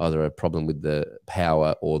either a problem with the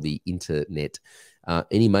power or the internet.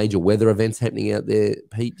 Any major weather events happening out there,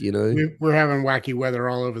 Pete? Do you know? We're having wacky weather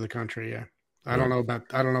all over the country. Yeah, I don't know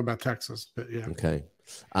about Texas, but yeah. Okay.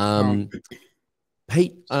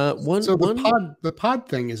 Pete, the pod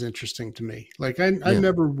thing is interesting to me. Like I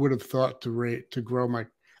never would have thought to grow my,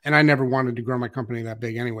 and I never wanted to grow my company that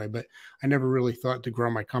big anyway. But I never really thought to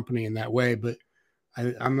grow my company in that way. But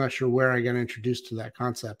I'm not sure where I got introduced to that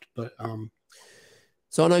concept. But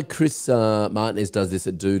so I know Chris Martinez does this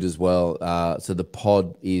at Dude as well. So the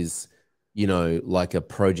pod is, like a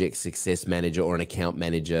project success manager or an account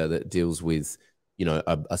manager that deals with,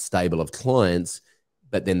 a stable of clients.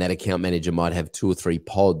 But then that account manager might have 2 or 3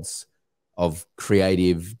 pods of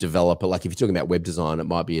creative developer. Like if you're talking about web design, it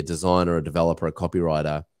might be a designer, a developer, a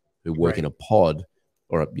copywriter who work in a pod,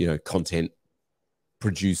 or a, content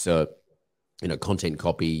producer, content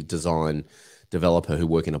copy design developer who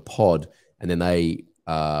work in a pod. And then they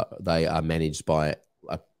are managed by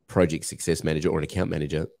a project success manager or an account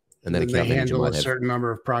manager. And then they handle a certain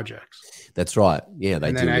number of projects. That's right. Yeah.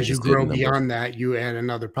 And then as you grow beyond that, you add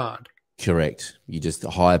another pod. Correct. You just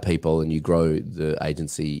hire people and you grow the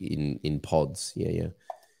agency in pods. Yeah.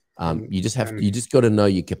 You just got to know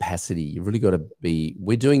your capacity. You really got to be.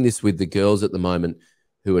 We're doing this with the girls at the moment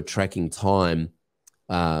who are tracking time,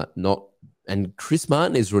 and Chris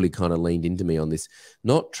Martin has really kind of leaned into me on this.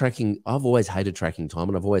 Not tracking. I've always hated tracking time,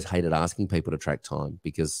 and I've always hated asking people to track time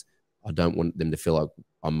because I don't want them to feel like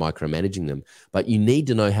I'm micromanaging them. But you need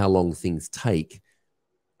to know how long things take.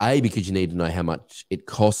 Because you need to know how much it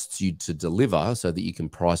costs you to deliver so that you can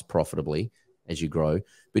price profitably as you grow.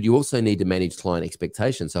 But you also need to manage client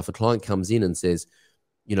expectations. So if a client comes in and says,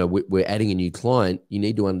 we're adding a new client, you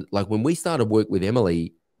need to, like when we started work with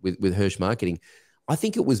Emily with Hirsh Marketing, I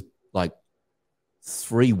think it was like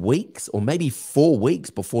 3 weeks or maybe 4 weeks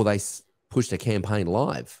before they pushed a campaign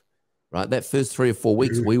live, right? That first 3 or 4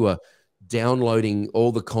 weeks, we were downloading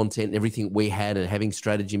all the content and everything we had and having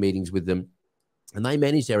strategy meetings with them. And they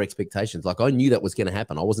managed our expectations. Like I knew that was going to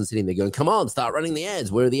happen. I wasn't sitting there going, come on, start running the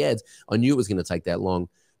ads. Where are the ads? I knew it was going to take that long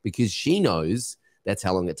because she knows that's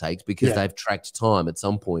how long it takes because they've tracked time at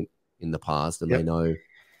some point in the past and they know,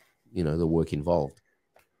 the work involved.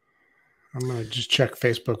 I'm going to just check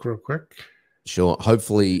Facebook real quick. Sure.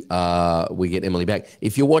 Hopefully we get Emily back.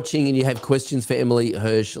 If you're watching and you have questions for Emily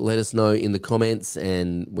Hirsh, let us know in the comments.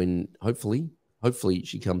 And when hopefully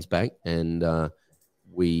she comes back and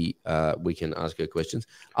we can ask her questions.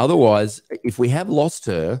 Otherwise, if we have lost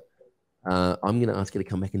her, I'm going to ask her to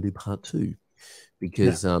come back and do part 2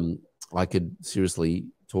 because I could seriously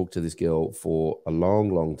talk to this girl for a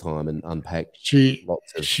long, long time and unpack. She's got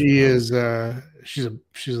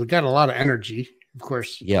a lot of energy, of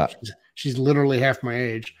course. Yeah, she's literally half my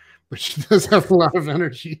age, but she does have a lot of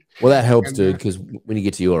energy. Well, that helps, dude, because when you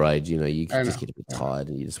get to your age, you just get a bit tired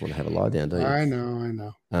and you just want to have a lie down, don't you? I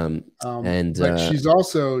know. But she's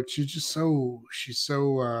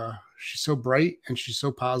so bright and she's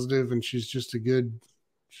so positive and she's just a good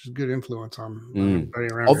influence on everybody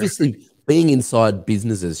around her. Obviously, being inside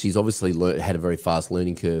businesses, she's obviously had a very fast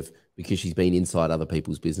learning curve because she's been inside other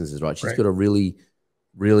people's businesses, right? She's got a really,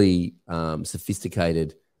 really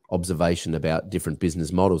sophisticated observation about different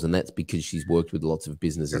business models, and that's because she's worked with lots of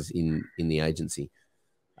businesses in the agency.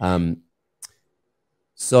 Anonymous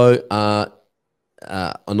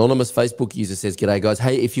Facebook user says, "G'day guys.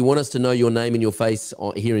 Hey, if you want us to know your name and your face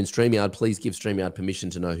here in StreamYard, please give StreamYard permission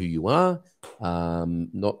to know who you are."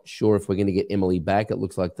 Not sure if we're going to get Emily back. It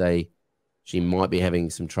looks like she might be having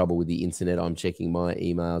some trouble with the internet. I'm checking my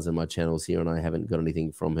emails and my channels here, and I haven't got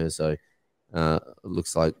anything from her. So it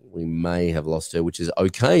looks like we may have lost her, which is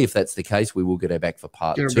okay. If that's the case, we will get her back for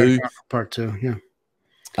part 2. Part 2,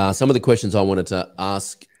 yeah. Some of the questions I wanted to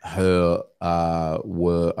ask her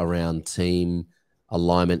were around team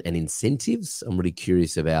alignment and incentives. I'm really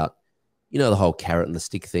curious about, the whole carrot and the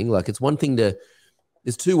stick thing. Like it's one thing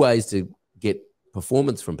there's 2 ways to get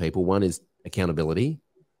performance from people. One is accountability,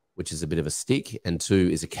 which is a bit of a stick, and 2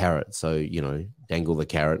 is a carrot. So, dangle the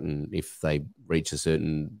carrot, and if they reach a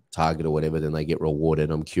certain target or whatever, then they get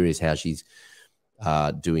rewarded. I'm curious how she's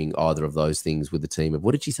doing either of those things with the team of,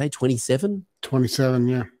 what did she say, 27? 27,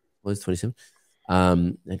 yeah. Well, it's 27.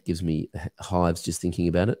 That gives me hives just thinking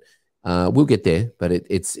about it. We'll get there, but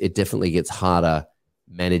it definitely gets harder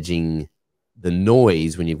managing the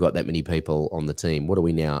noise when you've got that many people on the team. What are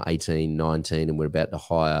we now? 18, 19, and we're about to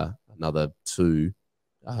hire another 2,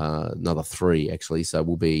 another 3 actually. So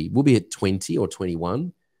we'll be at 20 or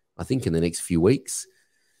 21, I think, in the next few weeks.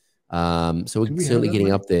 So we're certainly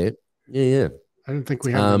getting up there. Yeah. I don't think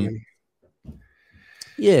we have that many.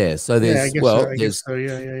 Yeah. So there's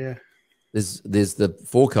yeah. There's the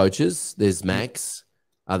 4 coaches. There's Max.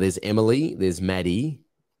 There's Emily. There's Maddie.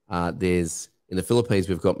 There's in the Philippines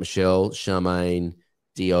we've got Michelle, Charmaine,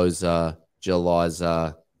 Dioza,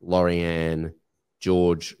 Jeliza, Lorianne,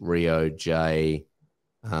 George, Rio, Jay.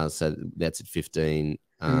 So that's at 15.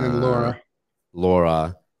 And then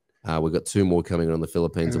Laura. We've got 2 more coming on the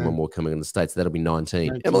Philippines and 1 more coming on the States. So that'll be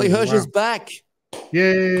 19. Emily Hirsh is back.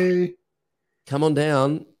 Yay. Come on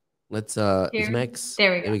down. Let's is Max.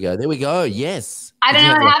 There we go. Yes. I don't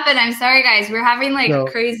know what happened. I'm sorry, guys. We're having like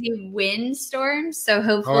crazy wind storms. So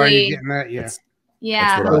hopefully are you getting that? Yeah.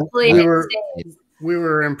 Yeah. Hopefully we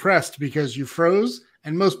were impressed because you froze,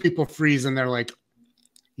 and most people freeze and they're like,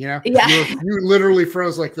 you literally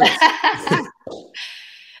froze like this.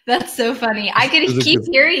 That's so funny. I could keep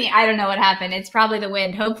hearing. I don't know what happened. It's probably the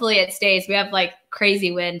wind. Hopefully it stays. We have like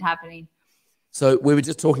crazy wind happening. So we were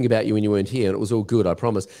just talking about you when you weren't here, and it was all good, I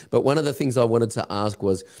promise. But one of the things I wanted to ask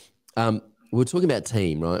was, we were talking about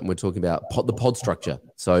team, right? And we're talking about the pod structure.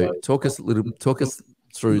 So talk us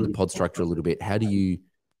through the pod structure a little bit. How do you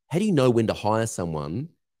know when to hire someone,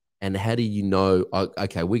 and how do you know,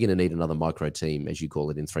 okay, we're going to need another micro team, as you call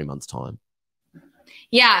it, in 3 months' time?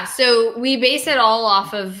 Yeah. So we base it all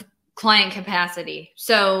off of client capacity.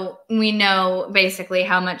 So we know basically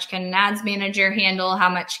how much can an ads manager handle, how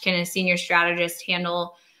much can a senior strategist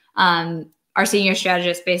handle. Our senior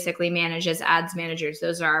strategist basically manages ads managers.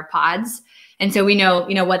 Those are our pods. And so we know,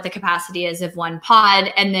 what the capacity is of one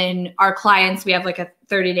pod. And then our clients, we have like a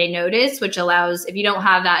 30-day notice, which allows, if you don't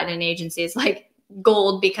have that in an agency, it's like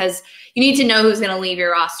gold, because you need to know who's going to leave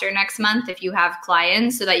your roster next month if you have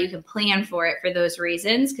clients, so that you can plan for it for those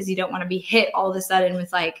reasons. Because you don't want to be hit all of a sudden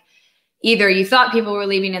with like, either you thought people were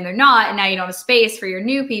leaving and they're not, and now you don't have space for your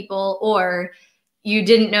new people, or you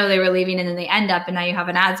didn't know they were leaving and then they end up and now you have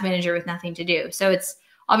an ads manager with nothing to do. So it's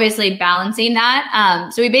obviously balancing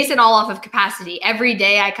that. So we base it all off of capacity. Every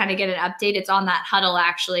day I kind of get an update. It's on that huddle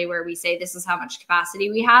actually, where we say this is how much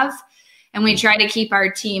capacity we have. And we try to keep our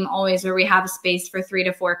team always where we have space for 3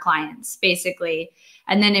 to 4 clients, basically.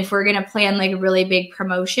 And then if we're going to plan like a really big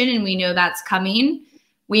promotion and we know that's coming,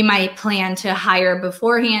 we might plan to hire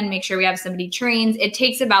beforehand, make sure we have somebody trained. It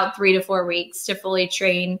takes about 3 to 4 weeks to fully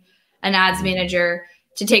train an ads manager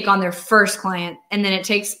to take on their first client. And then it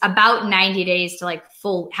takes about 90 days to like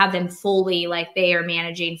have them fully, like they are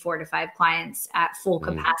managing 4 to 5 clients at full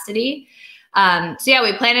capacity. So yeah,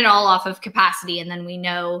 we plan it all off of capacity, and then we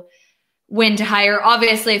know when to hire.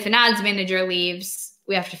 Obviously, if an ads manager leaves,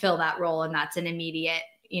 we have to fill that role, and that's an immediate,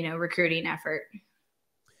 recruiting effort.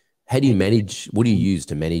 How do you manage? What do you use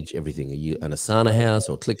to manage everything? Are you an Asana house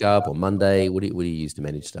or ClickUp or Monday? What do you use to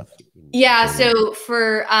manage stuff? Yeah, so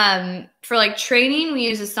for like training, we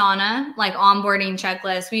use Asana, like onboarding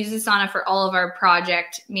checklist. We use Asana for all of our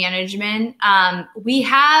project management. We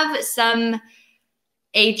have some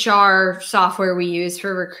HR software we use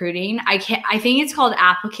for recruiting. I think it's called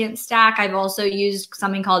Applicant Stack. I've also used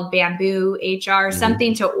something called Bamboo HR,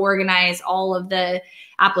 something to organize all of the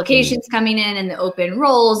applications coming in and the open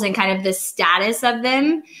roles and kind of the status of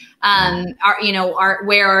them.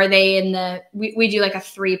 Where are they in the, we do like a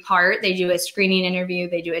 3-part. They do a screening interview,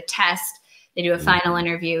 they do a test, they do a final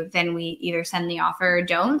interview, then we either send the offer or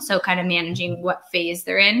don't. So kind of managing what phase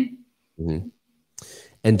they're in.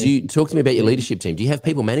 And do you talk to me about your leadership team? Do you have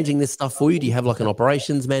people managing this stuff for you? Do you have like an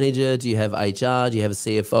operations manager? Do you have HR? Do you have a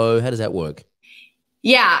CFO? How does that work?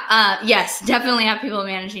 Yeah. Yes, definitely have people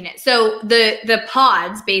managing it. So the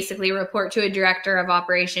pods basically report to a director of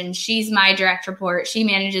operations. She's my direct report. She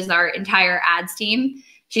manages our entire ads team.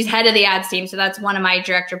 She's head of the ads team. So that's one of my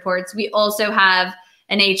direct reports. We also have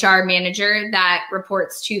an HR manager that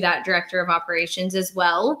reports to that director of operations as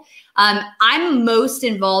well. I'm most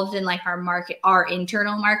involved in like our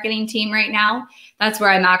internal marketing team right now. That's where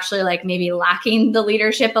I'm actually like maybe lacking the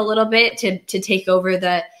leadership a little bit to take over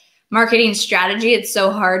the marketing strategy. It's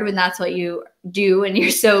so hard when that's what you do and you're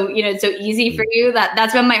so, it's so easy for you.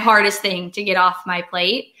 That's been my hardest thing to get off my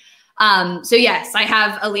plate. So yes, I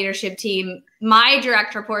have a leadership team. My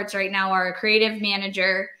direct reports right now are a creative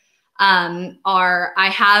manager,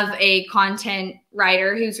 I have a content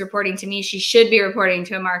writer who's reporting to me. She should be reporting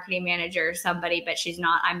to a marketing manager or somebody, but she's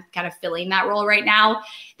not. I'm kind of filling that role right now.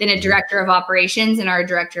 Then a director of operations and our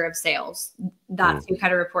director of sales. that's who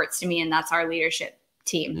kind of reports to me, and that's our leadership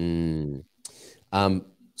team.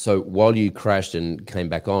 So while you crashed and came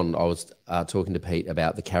back on, I was talking to Pete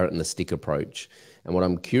about the carrot and the stick approach. And what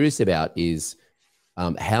I'm curious about is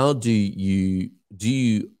how do you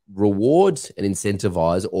reward and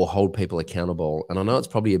incentivize or hold people accountable? And I know it's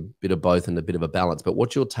probably a bit of both and a bit of a balance, but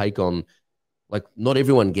what's your take on, like, not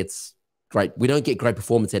everyone gets great. We don't get great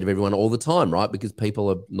performance out of everyone all the time, right? Because people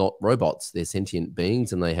are not robots. They're sentient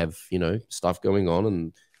beings and they have, you know, stuff going on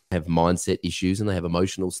and have mindset issues and they have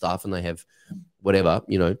emotional stuff and they have whatever,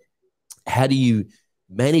 you know. How do you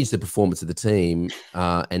manage the performance of the team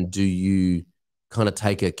and do you kind of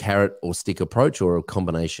take a carrot or stick approach or a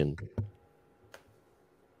combination?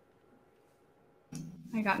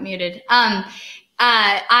 I got muted.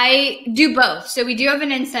 I do both. So we do have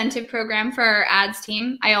an incentive program for our ads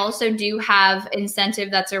team. I also do have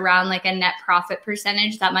incentive that's around like a net profit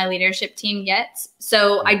percentage that my leadership team gets.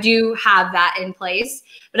 So I do have that in place,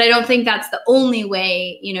 but I don't think that's the only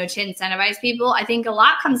way, you know, to incentivize people. I think a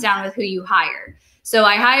lot comes down with who you hire. So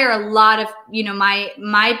I hire a lot of, you know,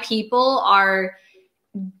 my people are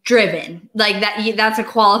driven, like that's a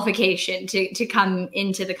qualification to come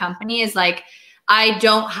into the company, is like, I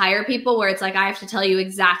don't hire people where it's like, I have to tell you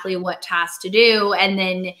exactly what task to do and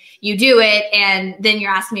then you do it and then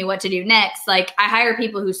you're asking me what to do next. Like, I hire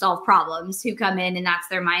people who solve problems, who come in and that's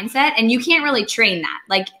their mindset. And you can't really train that.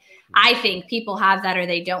 Like, I think people have that or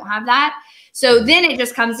they don't have that. So then it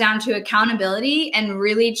just comes down to accountability and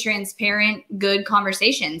really transparent, good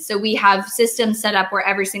conversations. So we have systems set up where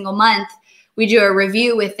every single month we do a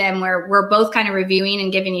review with them where we're both kind of reviewing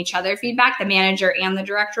and giving each other feedback, the manager and the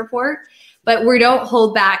direct report. But we don't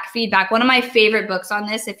hold back feedback. One of my favorite books on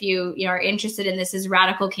this, if you are interested in this, is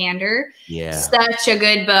Radical Candor. Yeah. Such a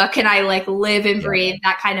good book. And I like live and breathe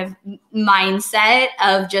that kind of mindset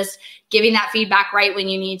of just giving that feedback right when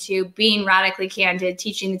you need to, being radically candid,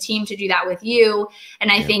 teaching the team to do that with you.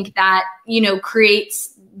 And I think that, you know,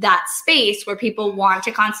 creates that space where people want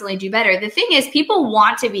to constantly do better. The thing is, people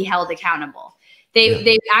want to be held accountable.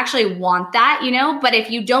 They actually want that, you know, but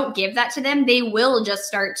if you don't give that to them, they will just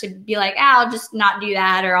start to be like, I'll just not do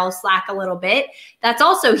that, or I'll slack a little bit. That's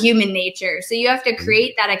also human nature. So you have to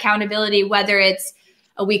create that accountability, whether it's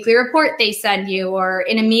a weekly report they send you, or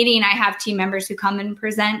in a meeting, I have team members who come and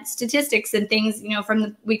present statistics and things, you know, from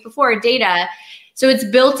the week before, data. So it's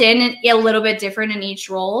built in a little bit different in each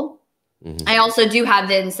role. I also do have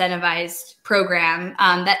the incentivized program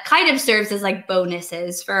that kind of serves as like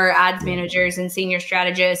bonuses for our ads managers and senior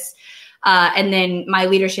strategists. And then my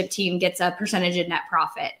leadership team gets a percentage of net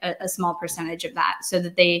profit, a small percentage of that, so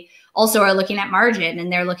that they also are looking at margin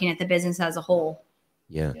and they're looking at the business as a whole.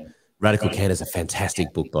 Yeah. Radical Candor is a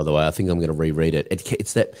fantastic book, by the way. I think I'm going to reread it.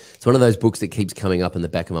 It's one of those books that keeps coming up in the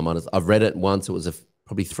back of my mind. I've read it once. It was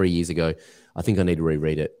probably 3 years ago. I think I need to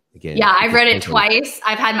reread it again. Yeah, I've read it twice.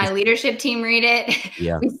 I've had my leadership team read it.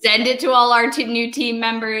 Yeah. We send it to all our new team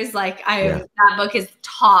members. Like, that book is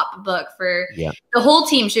top book for the whole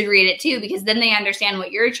team should read it too, because then they understand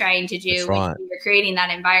what you're trying to do when you're creating that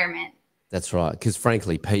environment. That's right. Because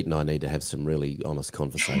frankly, Pete and I need to have some really honest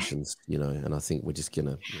conversations, you know, and I think we're just going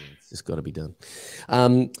to, it's just got to be done.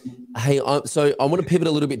 Hey, so I want to pivot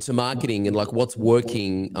a little bit to marketing and like what's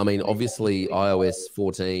working. I mean, obviously iOS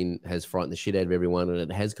 14 has frightened the shit out of everyone and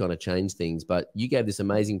it has kind of changed things, but you gave this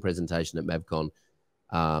amazing presentation at MavCon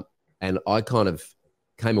and I kind of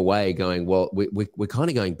came away going, well, we're kind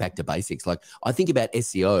of going back to basics. Like, I think about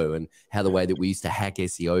SEO and how the way that we used to hack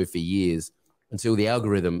SEO for years, until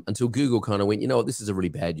Google kind of went, you know what, this is a really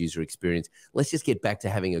bad user experience. Let's just get back to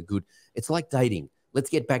having a good, it's like dating. Let's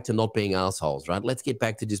get back to not being assholes, right? Let's get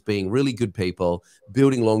back to just being really good people,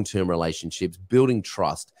 building long-term relationships, building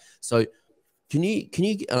trust. So can you,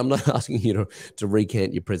 and I'm not asking you to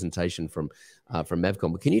recant your presentation from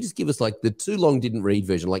MavCon, but can you just give us like the too long didn't read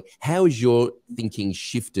version? Like, how has your thinking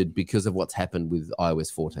shifted because of what's happened with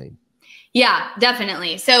iOS 14? Yeah,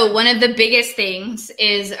 definitely. So one of the biggest things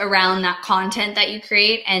is around that content that you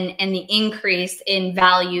create and the increase in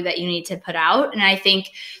value that you need to put out. And I think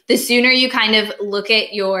the sooner you kind of look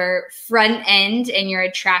at your front end and your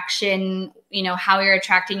attraction, you know, how you're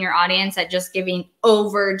attracting your audience at just giving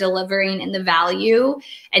over delivering in the value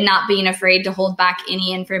and not being afraid to hold back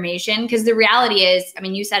any information. Because the reality is, I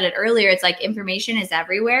mean, you said it earlier, it's like information is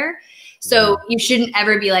everywhere. So you shouldn't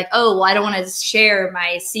ever be like, oh, well, I don't want to share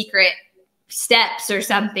my secret steps or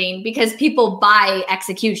something, because people buy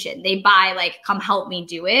execution. They buy like, come help me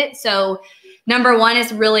do it. So number one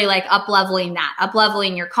is really like up-leveling that,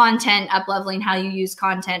 up-leveling your content, up-leveling how you use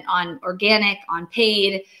content on organic, on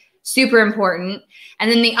paid, super important.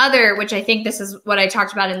 And then the other, which I think this is what I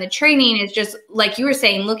talked about in the training, is just like you were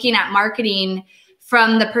saying, looking at marketing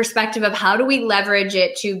from the perspective of how do we leverage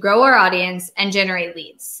it to grow our audience and generate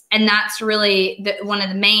leads. And that's really one of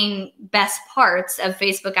the main best parts of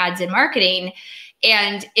Facebook ads and marketing.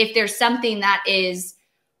 And if there's something that is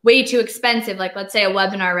way too expensive, like let's say a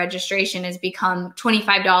webinar registration has become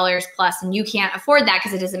 $25 plus and you can't afford that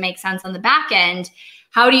because it doesn't make sense on the back end,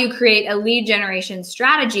 how do you create a lead generation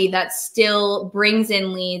strategy that still brings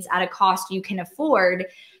in leads at a cost you can afford?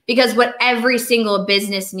 Because what every single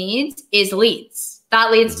business needs is leads.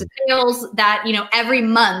 That leads to sales. That, you know, every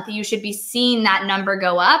month you should be seeing that number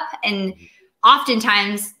go up. And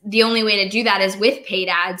oftentimes the only way to do that is with paid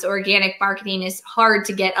ads. Organic marketing is hard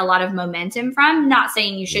to get a lot of momentum from. Not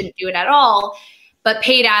saying you shouldn't do it at all, but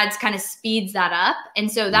paid ads kind of speeds that up.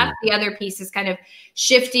 And so that's the other piece, is kind of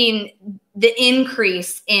shifting the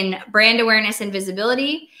increase in brand awareness and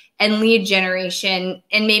visibility and lead generation.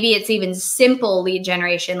 And maybe it's even simple lead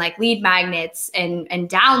generation, like lead magnets and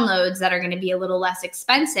downloads that are going to be a little less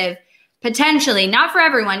expensive. Potentially, not for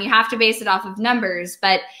everyone. You have to base it off of numbers,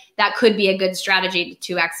 but that could be a good strategy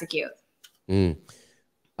to execute. One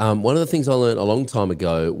of the things I learned a long time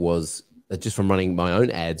ago was that, just from running my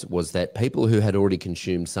own ads, was that people who had already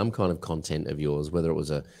consumed some kind of content of yours, whether it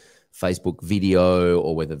was a Facebook video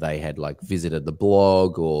or whether they had like visited the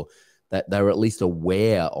blog or that they were at least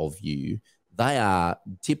aware of you, they are,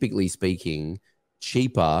 typically speaking,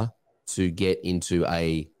 cheaper to get into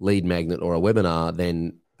a lead magnet or a webinar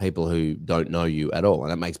than people who don't know you at all.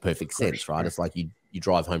 And that makes perfect sense, right? It's like you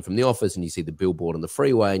drive home from the office and you see the billboard on the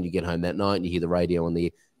freeway, and you get home that night and you hear the radio on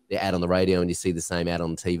the ad on the radio, and you see the same ad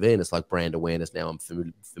on TV, and it's like brand awareness. Now I'm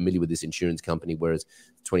familiar with this insurance company, whereas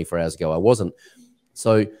 24 hours ago I wasn't.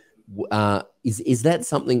 So is that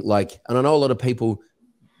something like, and I know a lot of people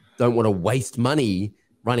don't want to waste money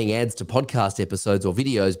running ads to podcast episodes or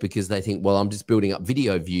videos because they think, well, I'm just building up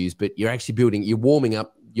video views, but you're warming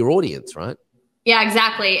up your audience, right? Yeah,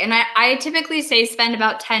 exactly. And I typically say spend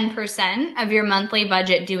about 10% of your monthly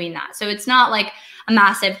budget doing that. So it's not like a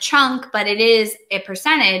massive chunk, but it is a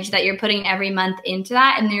percentage that you're putting every month into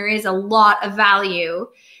that. And there is a lot of value.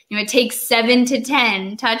 You know, it takes 7 to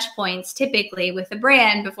 10 touch points typically with a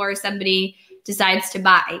brand before somebody decides to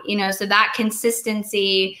buy, you know, so that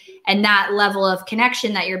consistency and that level of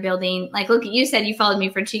connection that you're building, like, look, you said you followed me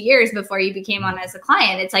for 2 years before you became on as a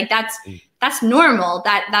client. It's like, that's normal.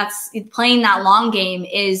 That's playing that long game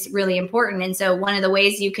is really important. And so one of the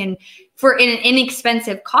ways you can, for an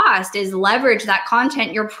inexpensive cost, is leverage that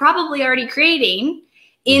content you're probably already creating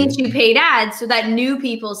into paid ads so that new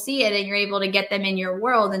people see it and you're able to get them in your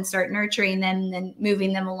world and start nurturing them and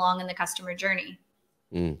moving them along in the customer journey.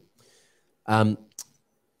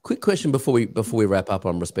 Quick question before we wrap up.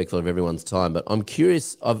 I'm respectful of everyone's time, but I'm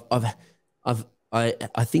curious. I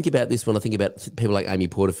think about this when I think about people like Amy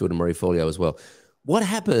Porterfield and Marie Forleo as well. What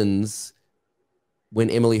happens when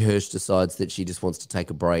Emily Hirsh decides that she just wants to take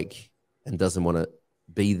a break and doesn't want to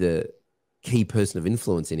be the key person of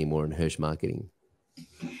influence anymore in Hirsh marketing?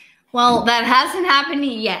 Well, that hasn't happened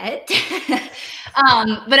yet.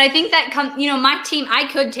 But I think that my team, I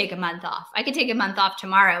could take a month off. I could take a month off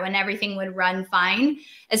tomorrow and everything would run fine,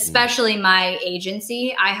 especially my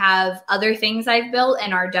agency. I have other things I've built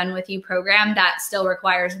and our Done With You program that still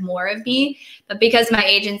requires more of me. But because my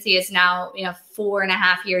agency is now,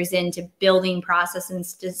 4.5 years into building process and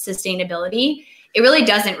sustainability, it really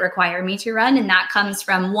doesn't require me to run. And that comes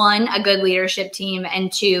from, 1, a good leadership team,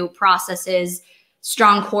 and 2, processes,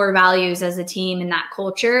 strong core values as a team and that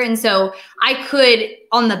culture. And so I could,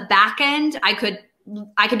 on the back end, I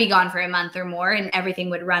could be gone for a month or more and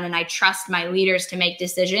everything would run. And I trust my leaders to make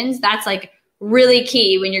decisions. That's like really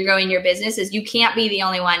key when you're growing your business, is you can't be the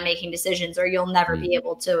only one making decisions or you'll never be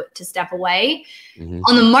able to step away.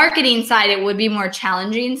 On the marketing side, it would be more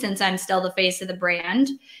challenging since I'm still the face of the brand.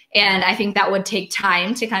 And I think that would take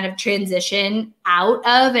time to kind of transition out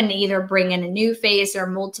of and either bring in a new face or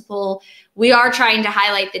multiple. We are trying to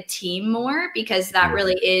highlight the team more because that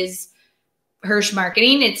really is Hirsh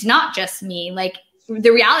marketing. It's not just me. Like,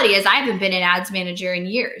 the reality is I haven't been an ads manager in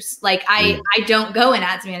years. Like I don't go in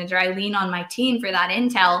ads manager. I lean on my team for that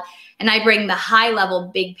intel, and I bring the high level,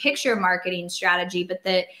 big picture marketing strategy, but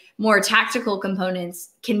the more tactical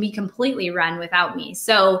components can be completely run without me.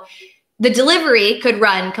 So the delivery could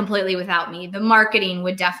run completely without me. The marketing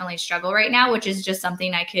would definitely struggle right now, which is just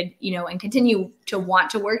something I could, and continue to want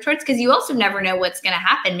to work towards, because you also never know what's going to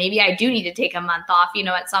happen. Maybe I do need to take a month off,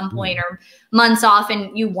 at some point, or months off,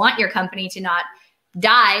 and you want your company to not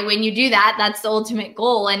die. When you do that, that's the ultimate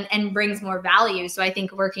goal and brings more value. So I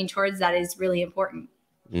think working towards that is really important.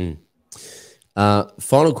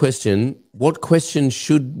 Final question. What question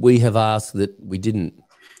should we have asked that we didn't?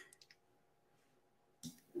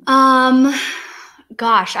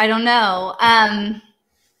 Gosh, I don't know.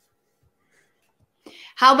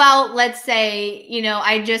 How about, let's say,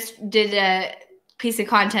 I just did a piece of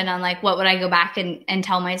content on like, what would I go back and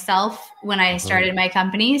tell myself when I started my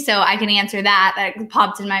company? So I can answer that. That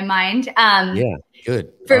popped in my mind. Yeah,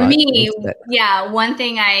 good. For me, one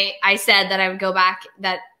thing I said that I would go back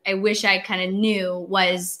that I wish I kind of knew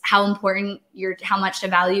was how important how much to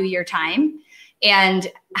value your time and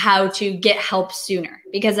how to get help sooner.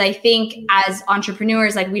 Because I think as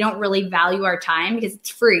entrepreneurs, like, we don't really value our time because it's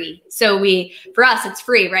free. So for us, it's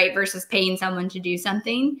free, right? Versus paying someone to do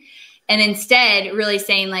something. And instead really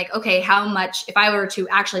saying like, okay, how much, if I were to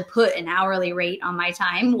actually put an hourly rate on my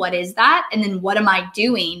time, what is that? And then what am I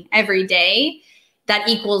doing every day that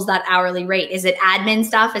equals that hourly rate? Is it admin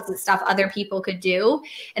stuff? Is it stuff other people could do?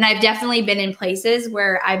 And I've definitely been in places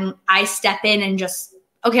where I step in and just,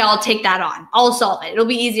 okay, I'll take that on. I'll solve it. It'll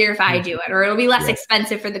be easier if I do it, or it'll be less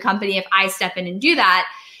expensive for the company if I step in and do that.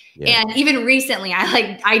 Yeah. And even recently,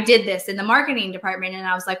 I did this in the marketing department, and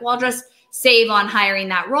I was like, well, I'll just save on hiring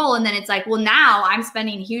that role. And then it's like, well, now I'm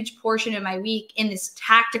spending a huge portion of my week in this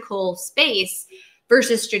tactical space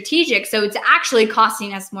versus strategic. So it's actually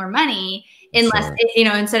costing us more money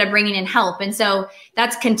instead of bringing in help. And so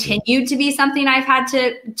that's continued to be something I've had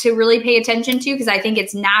to really pay attention to, because I think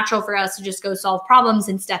it's natural for us to just go solve problems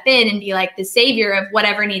and step in and be like the savior of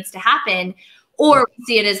whatever needs to happen. Or we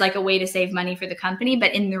see it as like a way to save money for the company.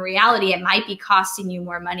 But in the reality, it might be costing you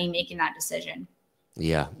more money making that decision.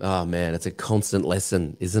 Yeah. Oh, man, it's a constant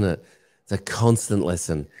lesson, isn't it? It's a constant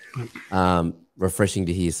lesson. Refreshing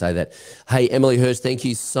to hear you say that. Hey, Emily Hirsh, thank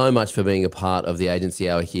you so much for being a part of the Agency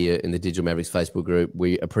Hour here in the Digital Mavericks Facebook group.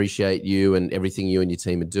 We appreciate you and everything you and your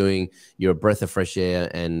team are doing. You're a breath of fresh air,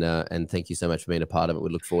 and thank you so much for being a part of it. We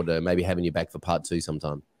look forward to maybe having you back for part 2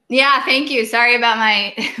 sometime. Yeah, thank you. Sorry about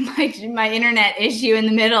my internet issue in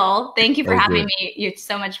the middle. Thank you for having me. It's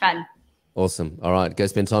so much fun. Awesome. All right, go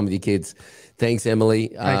spend time with your kids. Thanks,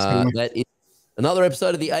 Emily. Thanks, that is another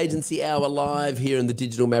episode of the Agency Hour live here in the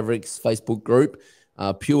Digital Mavericks Facebook group.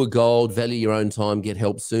 Pure gold, value your own time, get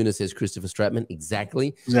help sooner, says Christopher Stratman.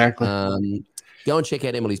 Exactly. Go and check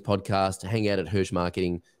out Emily's podcast, hang out at Hirsh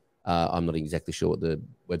Marketing. I'm not exactly sure what the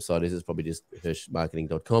website is. It's probably just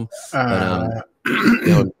hirshmarketing.com. But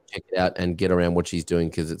go and check it out and get around what she's doing,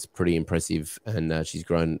 because it's pretty impressive, and she's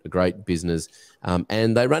grown a great business.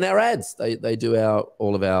 And they run our ads. They do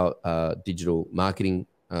all of our digital marketing,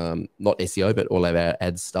 not SEO, but all of our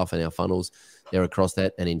ads stuff and our funnels. They're across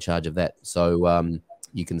that and in charge of that. So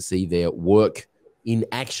you can see their work in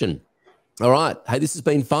action. All right. Hey, this has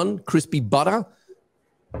been fun. Crispy butter.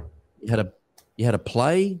 You had a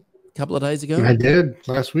play a couple of days ago? I did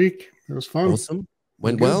last week. It was fun. Awesome.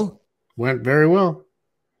 Went well? Went very well.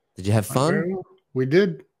 Did you have fun? Well. We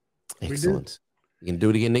did. Excellent. You can do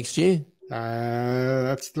it again next year?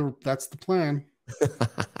 That's the plan.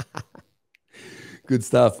 Good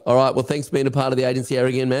stuff. All right. Well, thanks for being a part of the Agency Hour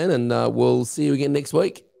again, man. And we'll see you again next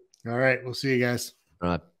week. All right. We'll see you guys. All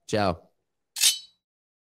right. Ciao.